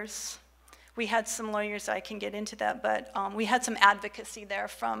lawyers. We had some lawyers, I can get into that, but we had some advocacy there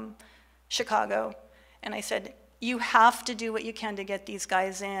from Chicago. And I said, you have to do what you can to get these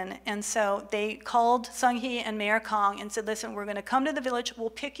guys in. And so they called Sung-hee and Mayor Kong and said, listen, we're gonna come to the village,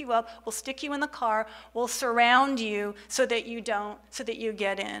 we'll pick you up, we'll stick you in the car, we'll surround you so that you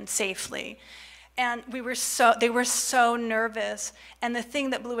get in safely. And they were so nervous. And the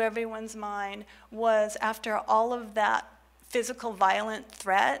thing that blew everyone's mind was after all of that physical violent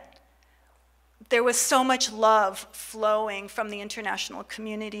threat, there was so much love flowing from the international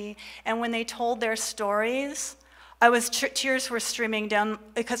community. And when they told their stories, tears were streaming down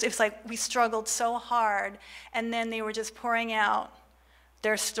because it's like we struggled so hard, and then they were just pouring out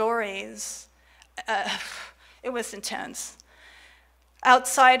their stories. It was intense.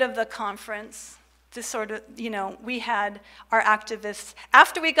 Outside of the conference, this sort of, we had our activists,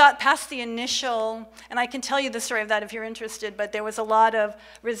 after we got past the initial, and I can tell you the story of that if you're interested, but there was a lot of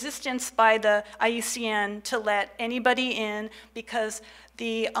resistance by the IUCN to let anybody in because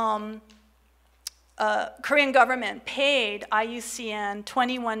the Korean government paid IUCN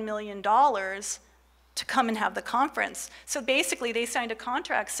 $21 million to come and have the conference. So basically they signed a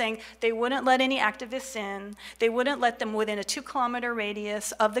contract saying they wouldn't let any activists in, they wouldn't let them within a 2-kilometer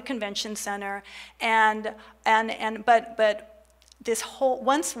radius of the convention center, but this whole,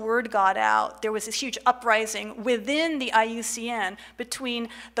 once word got out, there was this huge uprising within the IUCN between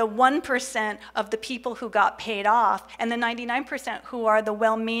the 1% of the people who got paid off and the 99% who are the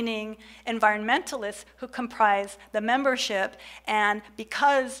well-meaning environmentalists who comprise the membership. And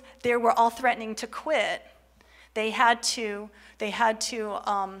because they were all threatening to quit, they had to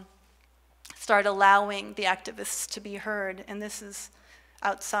start allowing the activists to be heard. And this is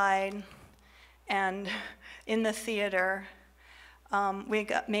outside and in the theater.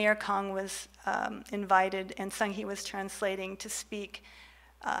 Mayor Kong was invited, and Sung-hee was translating to speak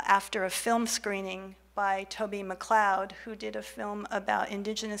after a film screening by Toby McLeod, who did a film about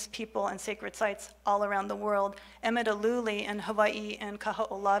indigenous people and sacred sites all around the world. Emetaluli and Hawai'i and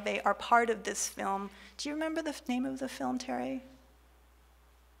Kaho'olawe are part of this film. Do you remember the name of the film, Terry?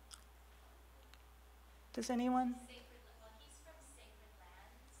 Does anyone?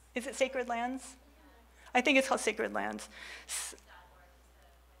 He's from Sacred Lands. Is it Sacred Lands? I think it's called Sacred Lands.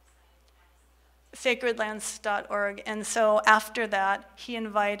 Sacredlands.org. And so after that, he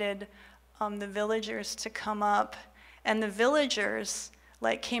invited the villagers to come up, and the villagers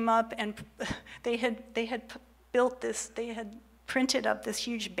came up, and they had built this, they had printed up this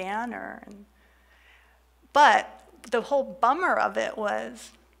huge banner. But the whole bummer of it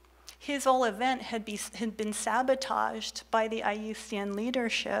was his whole event had been sabotaged by the IUCN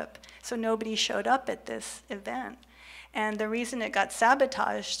leadership, so nobody showed up at this event. And the reason it got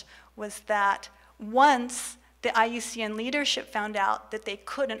sabotaged was that once the IUCN leadership found out that they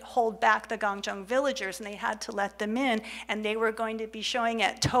couldn't hold back the Gangjeong villagers and they had to let them in, and they were going to be showing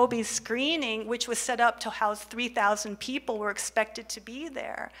at Toby's screening, which was set up to house 3,000 people were expected to be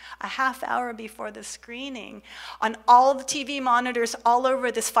there, a half hour before the screening. On all the TV monitors all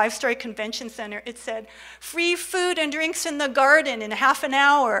over this 5-story convention center, it said, free food and drinks in the garden in half an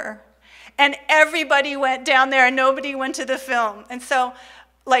hour. And everybody went down there and nobody went to the film. And so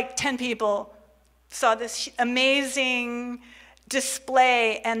 10 people saw this amazing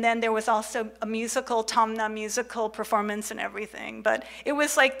display, and then there was also a musical, Tamna musical performance and everything. But it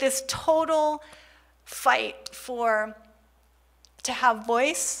was like this total fight to have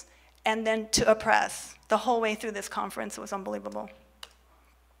voice and then to oppress. The whole way through this conference was unbelievable.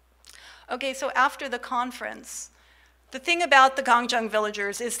 Okay, so after the conference, the thing about the Gangjeong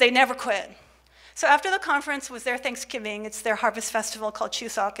villagers is they never quit. So after the conference was their Thanksgiving, it's their harvest festival called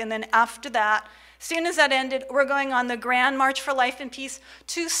Chuseok, and then after that, as soon as that ended, we're going on the Grand March for Life and Peace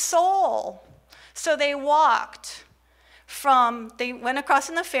to Seoul. So they went across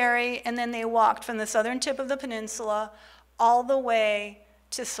in the ferry, and then they walked from the southern tip of the peninsula all the way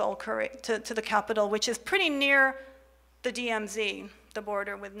to Seoul, Korea, to the capital, which is pretty near the DMZ, the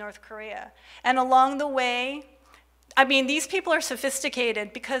border with North Korea. And along the way, I mean, these people are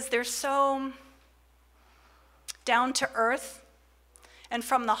sophisticated because they're so down to earth and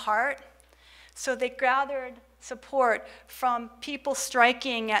from the heart. So they gathered support from people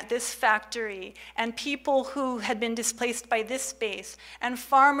striking at this factory and people who had been displaced by this base and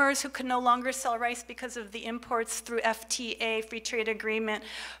farmers who could no longer sell rice because of the imports through FTA, free trade agreement,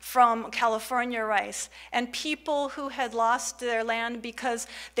 from California rice, and people who had lost their land because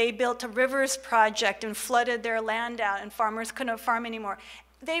they built a rivers project and flooded their land out and farmers couldn't farm anymore.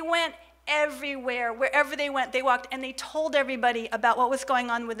 They went everywhere, wherever they went, they walked, and they told everybody about what was going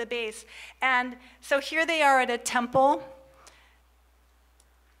on with the base. And so here they are at a temple.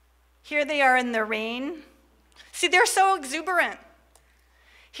 Here they are in the rain. See, they're so exuberant.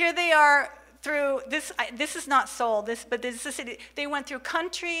 Here they are through, this is not Seoul, but this is a city. They went through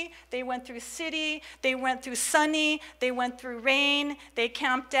country, they went through city, they went through sunny, they went through rain, they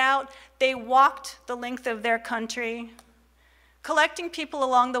camped out, they walked the length of their country, collecting people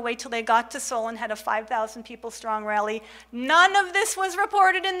along the way till they got to Seoul and had a 5,000 people strong rally. None of this was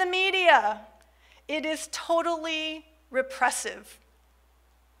reported in the media. It is totally repressive.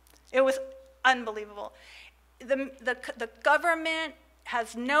 It was unbelievable. The government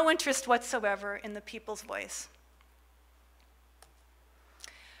has no interest whatsoever in the people's voice.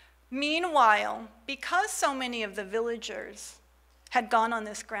 Meanwhile, because so many of the villagers had gone on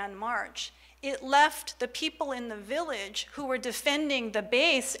this grand march, it left the people in the village who were defending the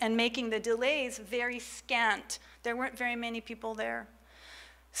base and making the delays very scant. There weren't very many people there.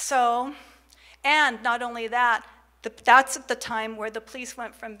 So, and not only that, that's at the time where the police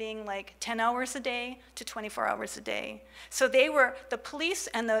went from being like 10 hours a day to 24 hours a day. So the police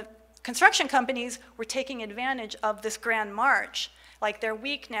and the construction companies were taking advantage of this grand march. Like they're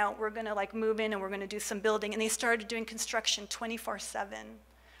weak now, we're gonna like move in and we're gonna do some building. And they started doing construction 24/7.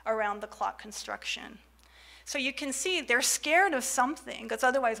 Around the clock construction. So you can see they're scared of something, because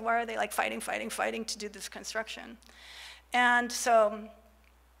otherwise why are they like fighting to do this construction? And so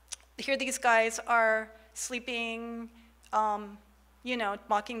here these guys are sleeping,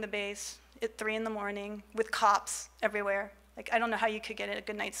 mocking the base at 3 in the morning with cops everywhere. Like I don't know how you could get a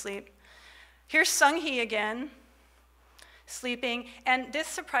good night's sleep. Here's Sung-hee again, sleeping, and this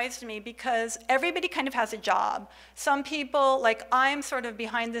surprised me because everybody kind of has a job. Some people, like I'm sort of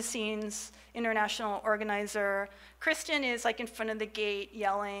behind the scenes international organizer. Kristin is like in front of the gate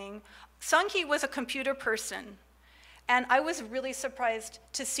yelling. Sung-hee was a computer person, and I was really surprised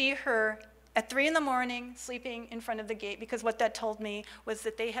to see her at 3 in the morning sleeping in front of the gate, because what that told me was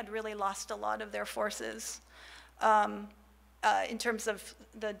that they had really lost a lot of their forces in terms of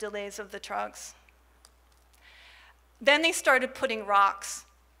the delays of the trucks. Then they started putting rocks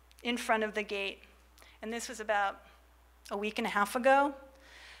in front of the gate. And this was about a week and a half ago.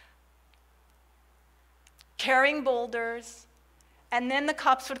 Carrying boulders. And then the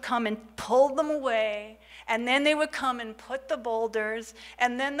cops would come and pull them away. And then they would come and put the boulders.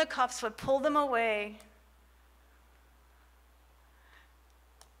 And then the cops would pull them away.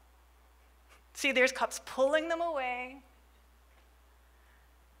 See, there's cops pulling them away.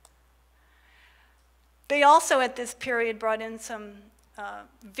 They also, at this period, brought in some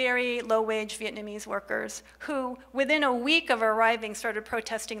very low-wage Vietnamese workers who, within a week of arriving, started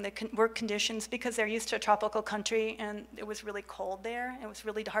protesting the work conditions because they're used to a tropical country and it was really cold there. It was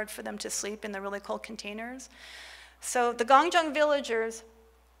really hard for them to sleep in the really cold containers. So the Gangjeong villagers,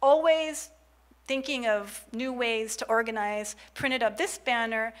 always thinking of new ways to organize, printed up this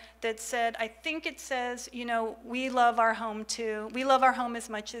banner that said, I think it says, we love our home too. We love our home as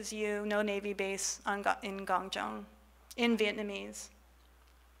much as you. No Navy base in Gangjeong, in Vietnamese.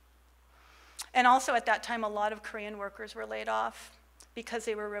 And also at that time, a lot of Korean workers were laid off because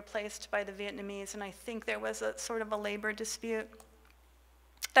they were replaced by the Vietnamese, and I think there was a sort of a labor dispute.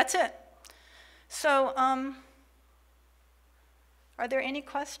 That's it. So, are there any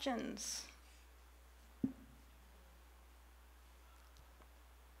questions?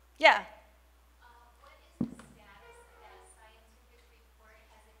 Yeah. What is the status of that scientific report?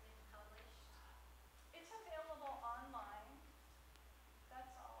 Has it been published? It's available online.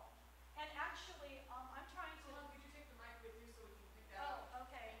 That's all. And actually, I'm trying to. Could you take the mic with you so we can pick that up? Oh,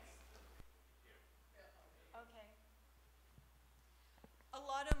 okay.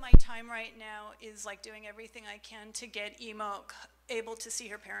 time right now is like doing everything I can to get Emok able to see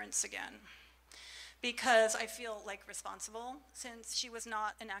her parents again. Because I feel like responsible, since she was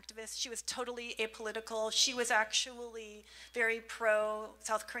not an activist. She was totally apolitical. She was actually very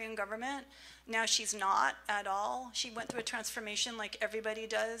pro-South Korean government. Now she's not at all. She went through a transformation like everybody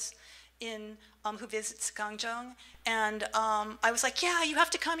does in who visits Gangjeong. And I was like, yeah, you have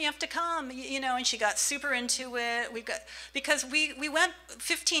to come, you know, and she got super into it. Because we went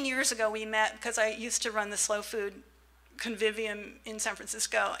 15 years ago, we met, because I used to run the slow food convivium in San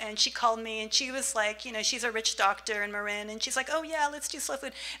Francisco, and she called me, and she was like, you know, she's a rich doctor in Marin, and she's like, oh yeah, let's do slow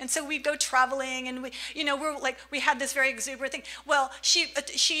food. And so we'd go traveling, and we, you know, we're like, we had this very exuberant thing. Well, she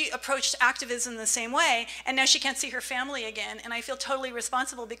approached activism the same way, and now she can't see her family again, and I feel totally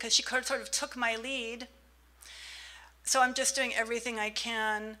responsible because she sort of took my lead. So I'm just doing everything I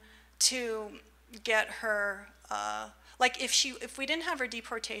can to get her, like if we didn't have her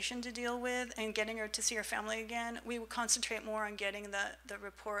deportation to deal with and getting her to see her family again, we would concentrate more on getting the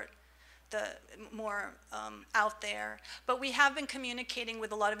report more out there. But we have been communicating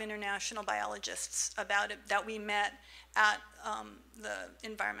with a lot of international biologists about it that we met at the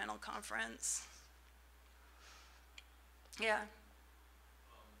environmental conference. Yeah.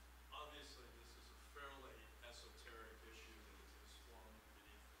 Obviously, this is a fairly esoteric issue that has flown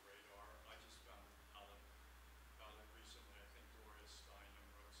beneath the radar. I just found out about it recently. I think Gloria Steinem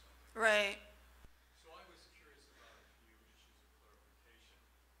wrote something. Right. So I was curious about a few issues of clarification.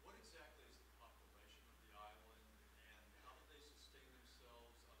 What exactly is the population of the island, and how do they sustain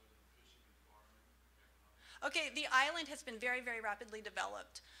themselves other than fishing and farming? Okay, the island has been very, very rapidly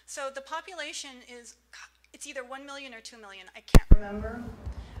developed. So the population is, it's either 1 million or 2 million. I can't remember.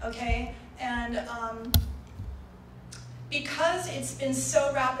 Okay, and because it's been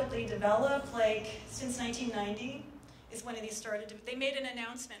so rapidly developed, like since 1990 is when these started. They made an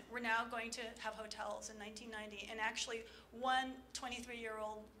announcement. We're now going to have hotels in 1990, and actually one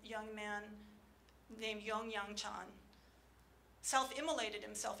 23-year-old young man named Yong Yang Chan self-immolated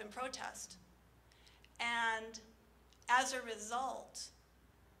himself in protest. And as a result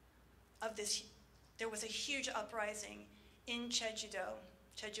of this, there was a huge uprising in Jeju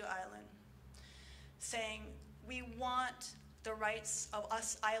Island, saying we want the rights of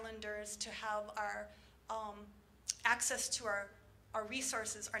us islanders to have our access to our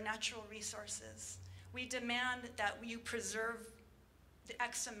resources, our natural resources. We demand that you preserve the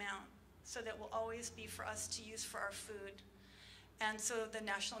X amount so that will always be for us to use for our food. And so the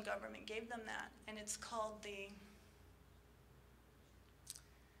national government gave them that, and it's called the,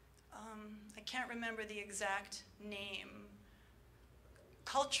 I can't remember the exact name,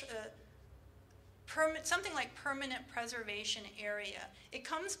 something like permanent preservation area. It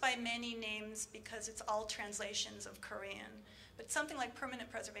comes by many names because it's all translations of Korean, but something like permanent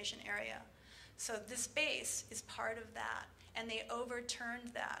preservation area. So this base is part of that, and they overturned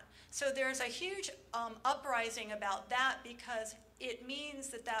that. So there's a huge uprising about that because it means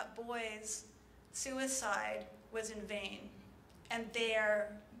that that boy's suicide was in vain, and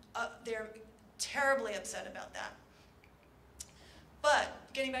they're terribly upset about that. But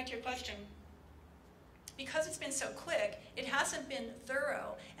getting back to your question, because it's been so quick, it hasn't been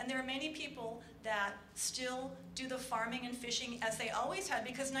thorough, and there are many people that still do the farming and fishing as they always had,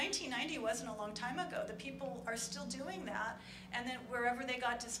 because 1990 wasn't a long time ago. The people are still doing that, and then wherever they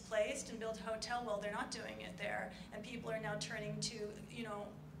got displaced and built a hotel, well, they're not doing it there, and people are now turning to, you know,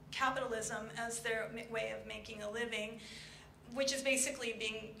 capitalism as their way of making a living, which is basically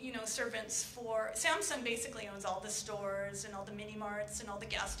being, you know, servants for, Samsung basically owns all the stores and all the mini marts and all the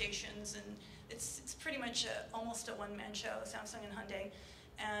gas stations, and it's pretty much almost a one-man show, Samsung and Hyundai.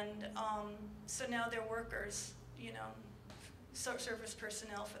 And so now they're workers, you know, service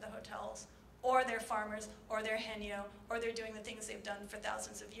personnel for the hotels, or they're farmers, or they're henyo, or they're doing the things they've done for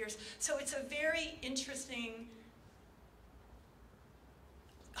thousands of years. So it's a very interesting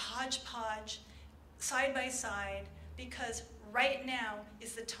hodgepodge, side by side, because right now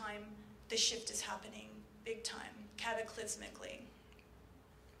is the time the shift is happening, big time, cataclysmically.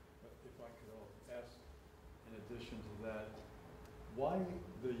 If I could ask, in addition to that, why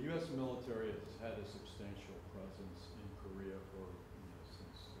the U.S. military has had a substantial presence in Korea for, you know,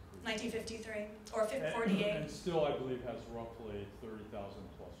 since the 1953 or 48. and still, I believe, has roughly 30,000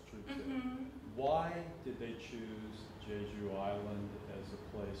 plus troops there. Why did they choose Jeju Island as a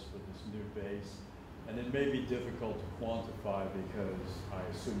place for this new base? And it may be difficult to quantify because I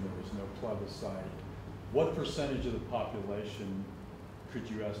assume there was no plebiscite. What percentage of the population could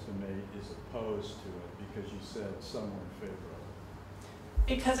you estimate is opposed to it? Because you said some were in favor of it.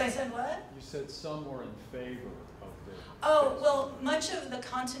 Because I said what? You said some were in favor of the. Oh, well, much of the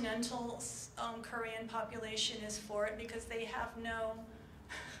continental Korean population is for it because they have no.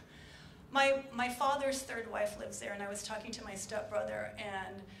 My father's third wife lives there, and I was talking to my stepbrother,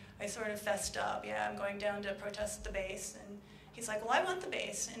 and I sort of fessed up. Yeah, I'm going down to protest the base, and he's like, "Well, I want the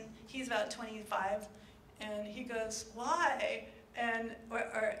base," and he's about 25, and he goes, "Why?" And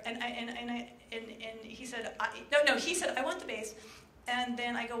he said, no, he said, "I want the base," and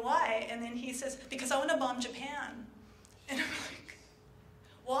then I go, "Why?" And then he says, "Because I want to bomb Japan," and I'm like,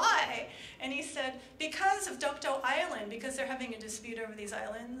 "Why?" And he said, "Because of Dokdo Island, because they're having a dispute over these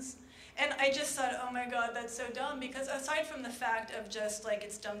islands." And I just thought, oh my God, that's so dumb, because aside from the fact of just like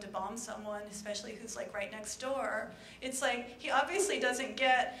it's dumb to bomb someone, especially who's like right next door, it's like he obviously doesn't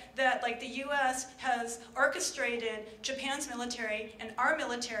get that like the US has orchestrated Japan's military and our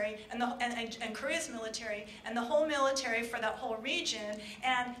military and Korea's military and the whole military for that whole region,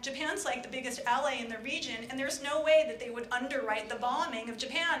 and Japan's like the biggest ally in the region, and there's no way that they would underwrite the bombing of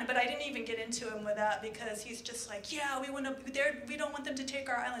Japan. But I didn't even get into him with that because he's just like, yeah, we don't want them to take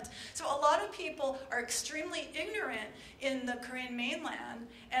our islands. So a lot of people are extremely ignorant in the Korean mainland,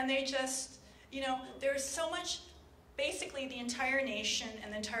 and they just, there's so much, basically the entire nation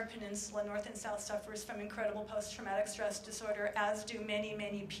and the entire peninsula, North and South, suffers from incredible post-traumatic stress disorder, as do many,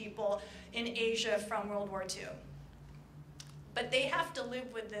 many people in Asia from World War II. But they have to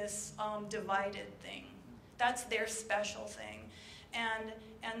live with this divided thing. That's their special thing.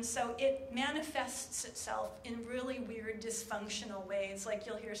 And so it manifests itself in really weird, dysfunctional ways. Like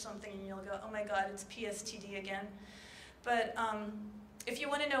you'll hear something and you'll go, oh my God, it's PSTD again. But if you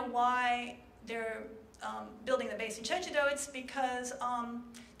want to know why they're building the base in Jeju-do, it's because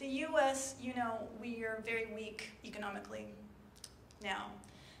the US, we are very weak economically now.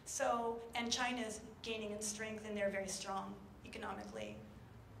 So, and China's gaining in strength, and they're very strong economically.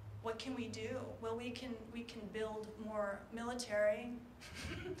 What can we do? Well, we can build more military,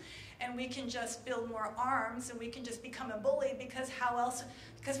 and we can just build more arms, and we can just become a bully, because how else?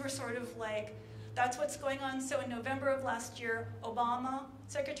 Because we're sort of like, that's what's going on. So in November of last year, Obama,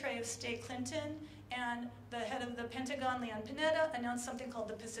 Secretary of State Clinton, and the head of the Pentagon, Leon Panetta, announced something called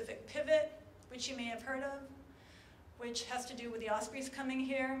the Pacific Pivot, which you may have heard of, which has to do with the Ospreys coming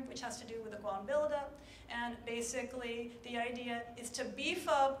here, which has to do with the Guam buildup. And basically, the idea is to beef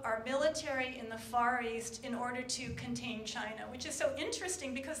up our military in the Far East in order to contain China, which is so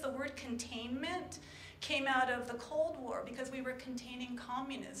interesting because the word containment came out of the Cold War, because we were containing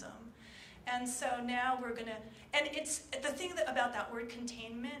communism. And so now we're gonna, and it's, the thing about that word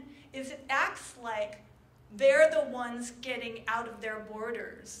containment is it acts like they're the ones getting out of their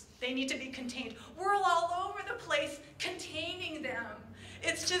borders. They need to be contained. We're all over the place containing them.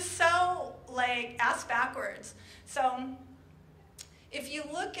 It's just so, like, ass backwards. So if you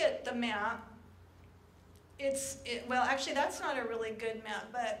look at the map, well, actually, that's not a really good map,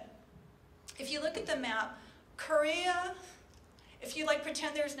 but if you look at the map, Korea, if you like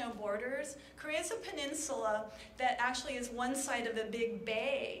pretend there's no borders, Korea's a peninsula that actually is one side of a big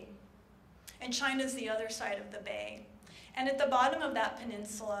bay, and China's the other side of the bay. And at the bottom of that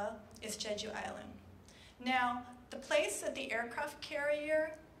peninsula is Jeju Island. Now, the place that the aircraft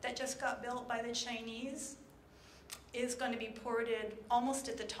carrier that just got built by the Chinese is going to be ported almost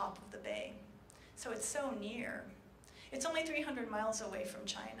at the top of the bay. So it's so near. It's only 300 miles away from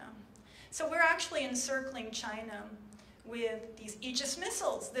China. So we're actually encircling China with these Aegis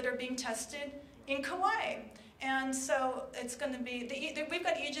missiles that are being tested in Kauai. And so it's going to be, we've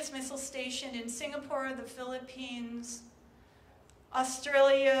got Aegis missiles stationed in Singapore, the Philippines,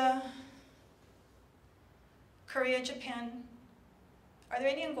 Australia, Korea, Japan. Are there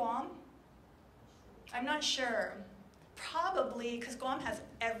any in Guam? I'm not sure. Probably, because Guam has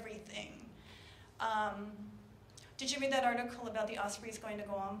everything. Did you read that article about the Ospreys going to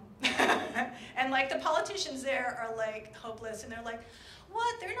Guam? And like the politicians there are like hopeless, and they're like,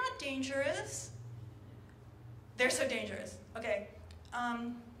 what? They're not dangerous. They're so dangerous. Okay.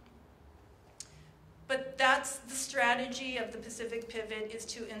 But that's the strategy of the Pacific Pivot, is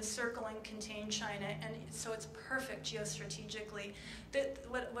to encircle and contain China, and so it's perfect geostrategically.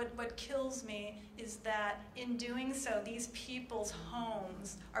 What kills me is that in doing so, these people's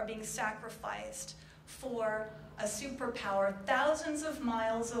homes are being sacrificed for a superpower thousands of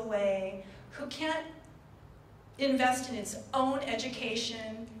miles away who can't invest in its own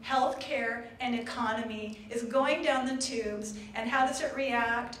education, healthcare, and economy, is going down the tubes, and how does it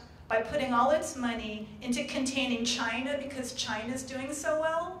react? By putting all its money into containing China because China's doing so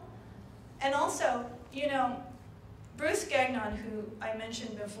well. And also, Bruce Gagnon, who I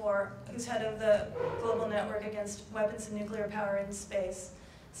mentioned before, who's head of the Global Network Against Weapons of Nuclear Power in Space,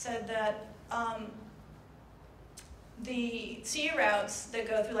 said that the sea routes that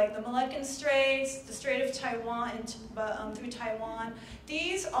go through like the Moluccan Straits, the Strait of Taiwan, through Taiwan,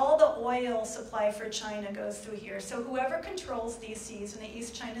 all the oil supply for China goes through here. So whoever controls these seas in the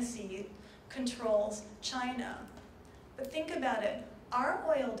East China Sea controls China. But think about it, our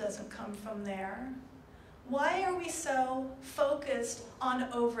oil doesn't come from there. Why are we so focused on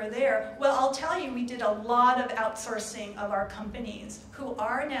over there? Well, I'll tell you, we did a lot of outsourcing of our companies who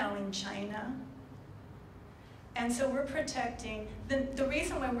are now in China. And so we're protecting, the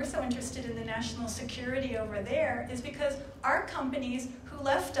reason why we're so interested in the national security over there is because our companies who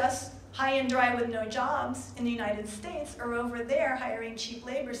left us high and dry with no jobs in the United States are over there hiring cheap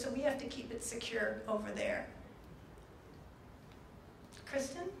labor, so we have to keep it secure over there.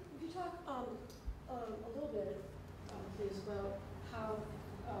 Kristin? Could you talk a little bit, please, about how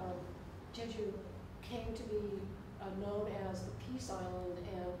Jeju came to be known as the Peace Island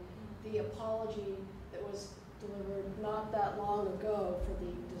and the apology that was delivered not that long ago for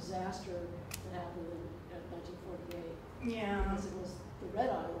the disaster that happened in 1948. Yeah. Because it was the Red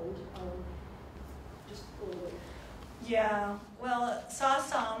Island. Just a little bit. Yeah. Well,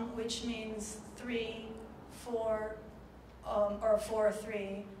 Sasam, which means 3, 4, or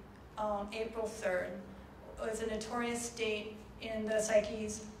 4-3, April 3rd, was a notorious date in the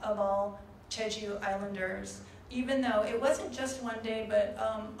psyches of all Jeju Islanders. Even though it wasn't just one day, but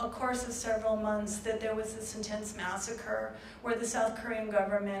a course of several months, that there was this intense massacre where the South Korean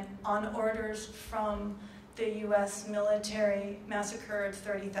government, on orders from the US military, massacred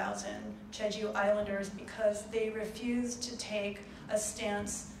 30,000 Jeju Islanders because they refused to take a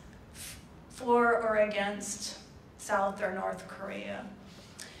stance for or against South or North Korea.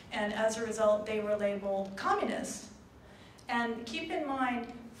 And as a result, they were labeled communists. And keep in mind,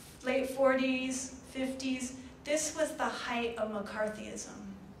 late 40s, 50s, this was the height of McCarthyism.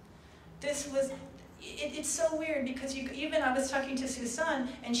 This was, it's so weird because even I was talking to Susan,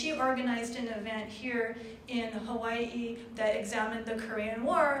 and she organized an event here in Hawaii that examined the Korean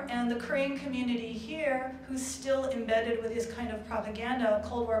War, and the Korean community here, who's still embedded with this kind of propaganda,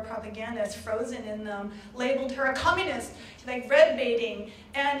 Cold War propaganda, is frozen in them, labeled her a communist, like red baiting.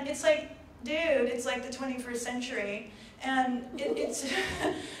 And it's like, dude, it's like the 21st century. And it's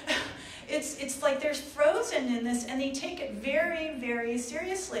like they're frozen in this, and they take it very, very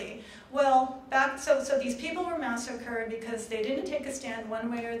seriously. Well, so these people were massacred because they didn't take a stand one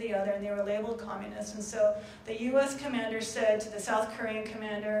way or the other, and they were labeled communists. And so the US commander said to the South Korean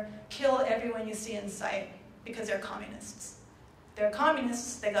commander, kill everyone you see in sight, because they're communists. They're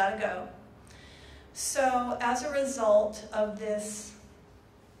communists, they gotta go. So as a result of this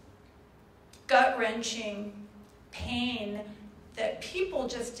gut-wrenching pain that people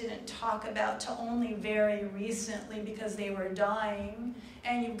just didn't talk about till only very recently because they were dying,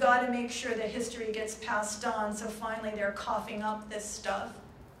 and you've got to make sure that history gets passed on, so finally they're coughing up this stuff.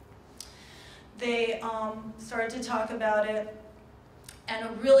 They started to talk about it, and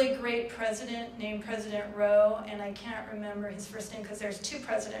a really great president named President Roe, and I can't remember his first name because there's 2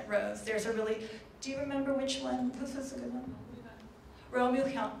 President Roes. There's a really, do you remember which one? Who's this a good one? Roe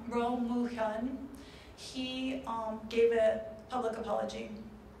Moo-hyun. He gave a public apology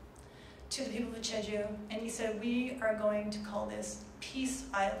to the people of Jeju, and he said, we are going to call this Peace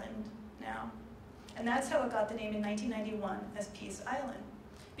Island now. And that's how it got the name in 1991 as Peace Island.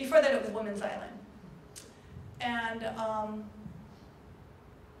 Before that it was Women's Island. And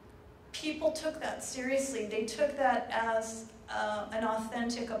people took that seriously. They took that as an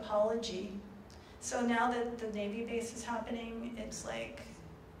authentic apology. So now that the Navy base is happening, it's like,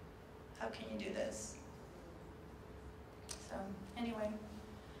 how can you do this? So anyway,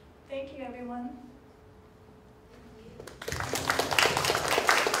 thank you, everyone.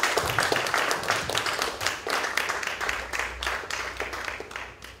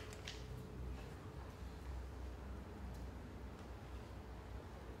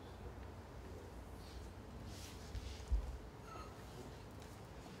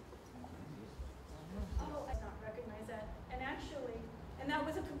 Oh, I did not recognize that. And actually, that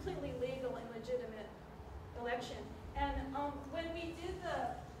was a completely legal and legitimate election. And when we did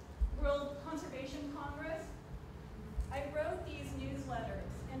the World Conservation Congress, I wrote these newsletters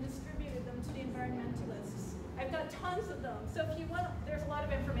and distributed them to the environmentalists. I've got tons of them. So if you want, there's a lot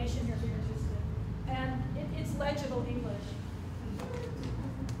of information here if you're interested. And it's legible English.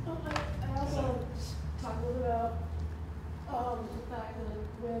 I also want to talk a little about the fact that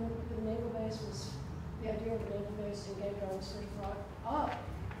when the naval base was, the idea of the naval base in Gangjeong was first brought up,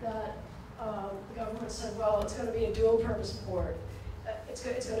 that the government said, well, it's going to be a dual-purpose port. It's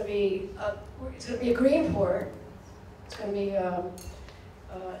going to be a green port. It's going to be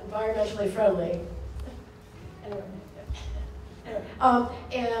environmentally friendly. Anyway.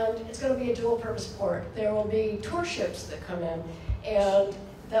 And it's going to be a dual-purpose port. There will be tour ships that come in, and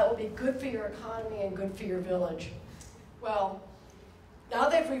that will be good for your economy and good for your village. Well, now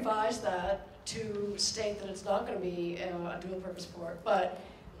they've revised that to state that it's not going to be a dual-purpose port, but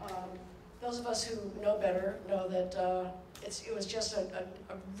those of us who know better know that it was just a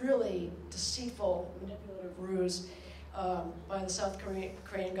really deceitful, manipulative ruse by the South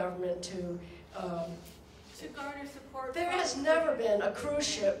Korean government to garner support. There has never been a cruise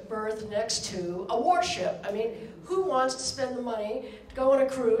ship berthed next to a warship. I mean, who wants to spend the money to go on a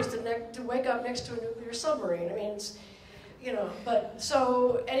cruise to wake up next to a nuclear submarine? I mean, it's, you know, but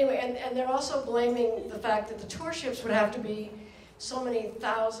so anyway, and they're also blaming the fact that the tour ships would have to be so many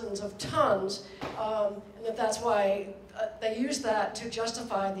thousands of tons, and that's why they use that to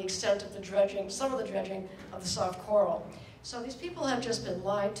justify the extent of the dredging, some of the dredging of the soft coral. So these people have just been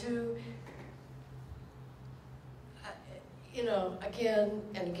lied to, you know, again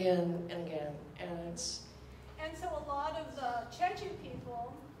and again and again, and it's. And so a lot of the Jeju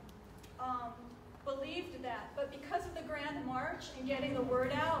people believed that, but because of the Grand March and getting the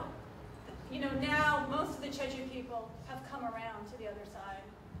word out, you know, now most of the Jeju people have come around to the other side.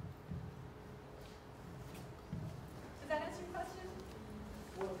 Does that answer your question?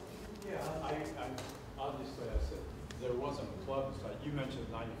 Well, yeah, I obviously I said there wasn't a club site. You mentioned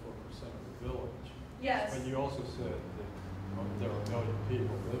 94% of the village. Yes. But you also said that there were 1 million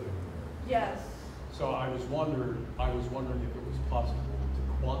people living there. Yes. So I was wondering if it was possible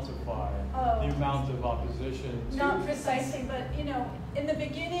to quantify the amount of opposition to. Not precisely, but you know, in the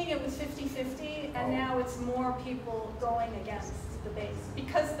beginning it was 50-50, and now it's more people going against the base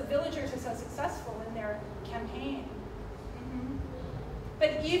because the villagers are so successful in their campaign. Mm-hmm.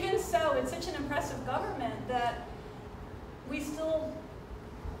 But even so, it's such an impressive government that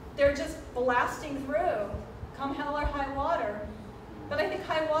they're just blasting through, come hell or high water. But I think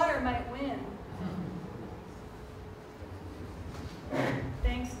high water might win.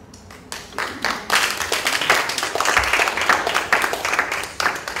 Thanks.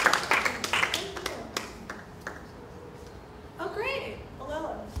 Oh, great.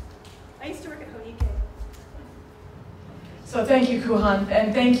 Awalau. I used to work at Hawai'i. So thank you, Koohan,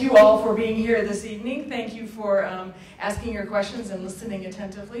 and thank you all for being here this evening. Thank you for asking your questions and listening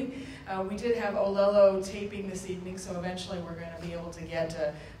attentively. We did have Olelo taping this evening, so eventually we're going to be able to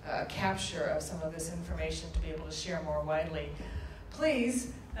get a capture of some of this information to be able to share more widely.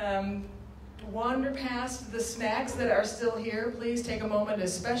 Please wander past the snacks that are still here. Please take a moment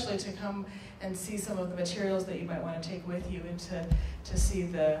especially to come and see some of the materials that you might want to take with you and to see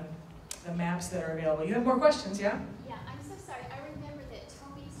the maps that are available. You have more questions, yeah? Yeah, I'm so sorry. I remember that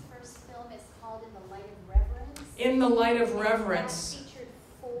Toby's first film is called In the Light of Reverence. In the Light of And Reverence. that featured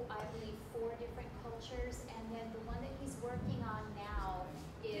I believe, 4 different cultures, and then the one that he's working on now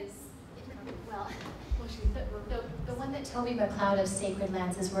is, well, the one that Toby McLeod of Sacred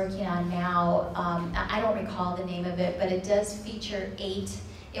Lands is working on now, I don't recall the name of it, but it does feature 8.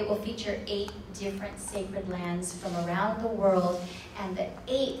 It will feature 8 different sacred lands from around the world, and the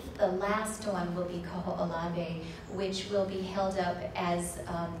 8th, the last one, will be Koho'olawe, which will be held up as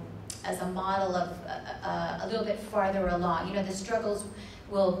a model of a little bit farther along. You know, the struggles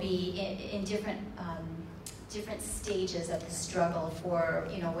will be in different stages of the struggle for,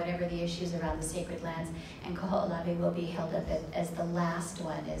 you know, whatever the issues around the sacred lands, and Koho'olawe will be held up as the last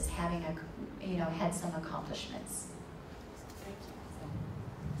one, as having had some accomplishments.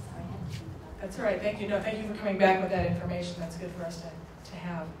 That's all right. Thank you. No, thank you for coming back with that information. That's good for us to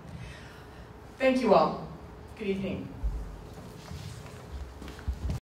have. Thank you all. Good evening.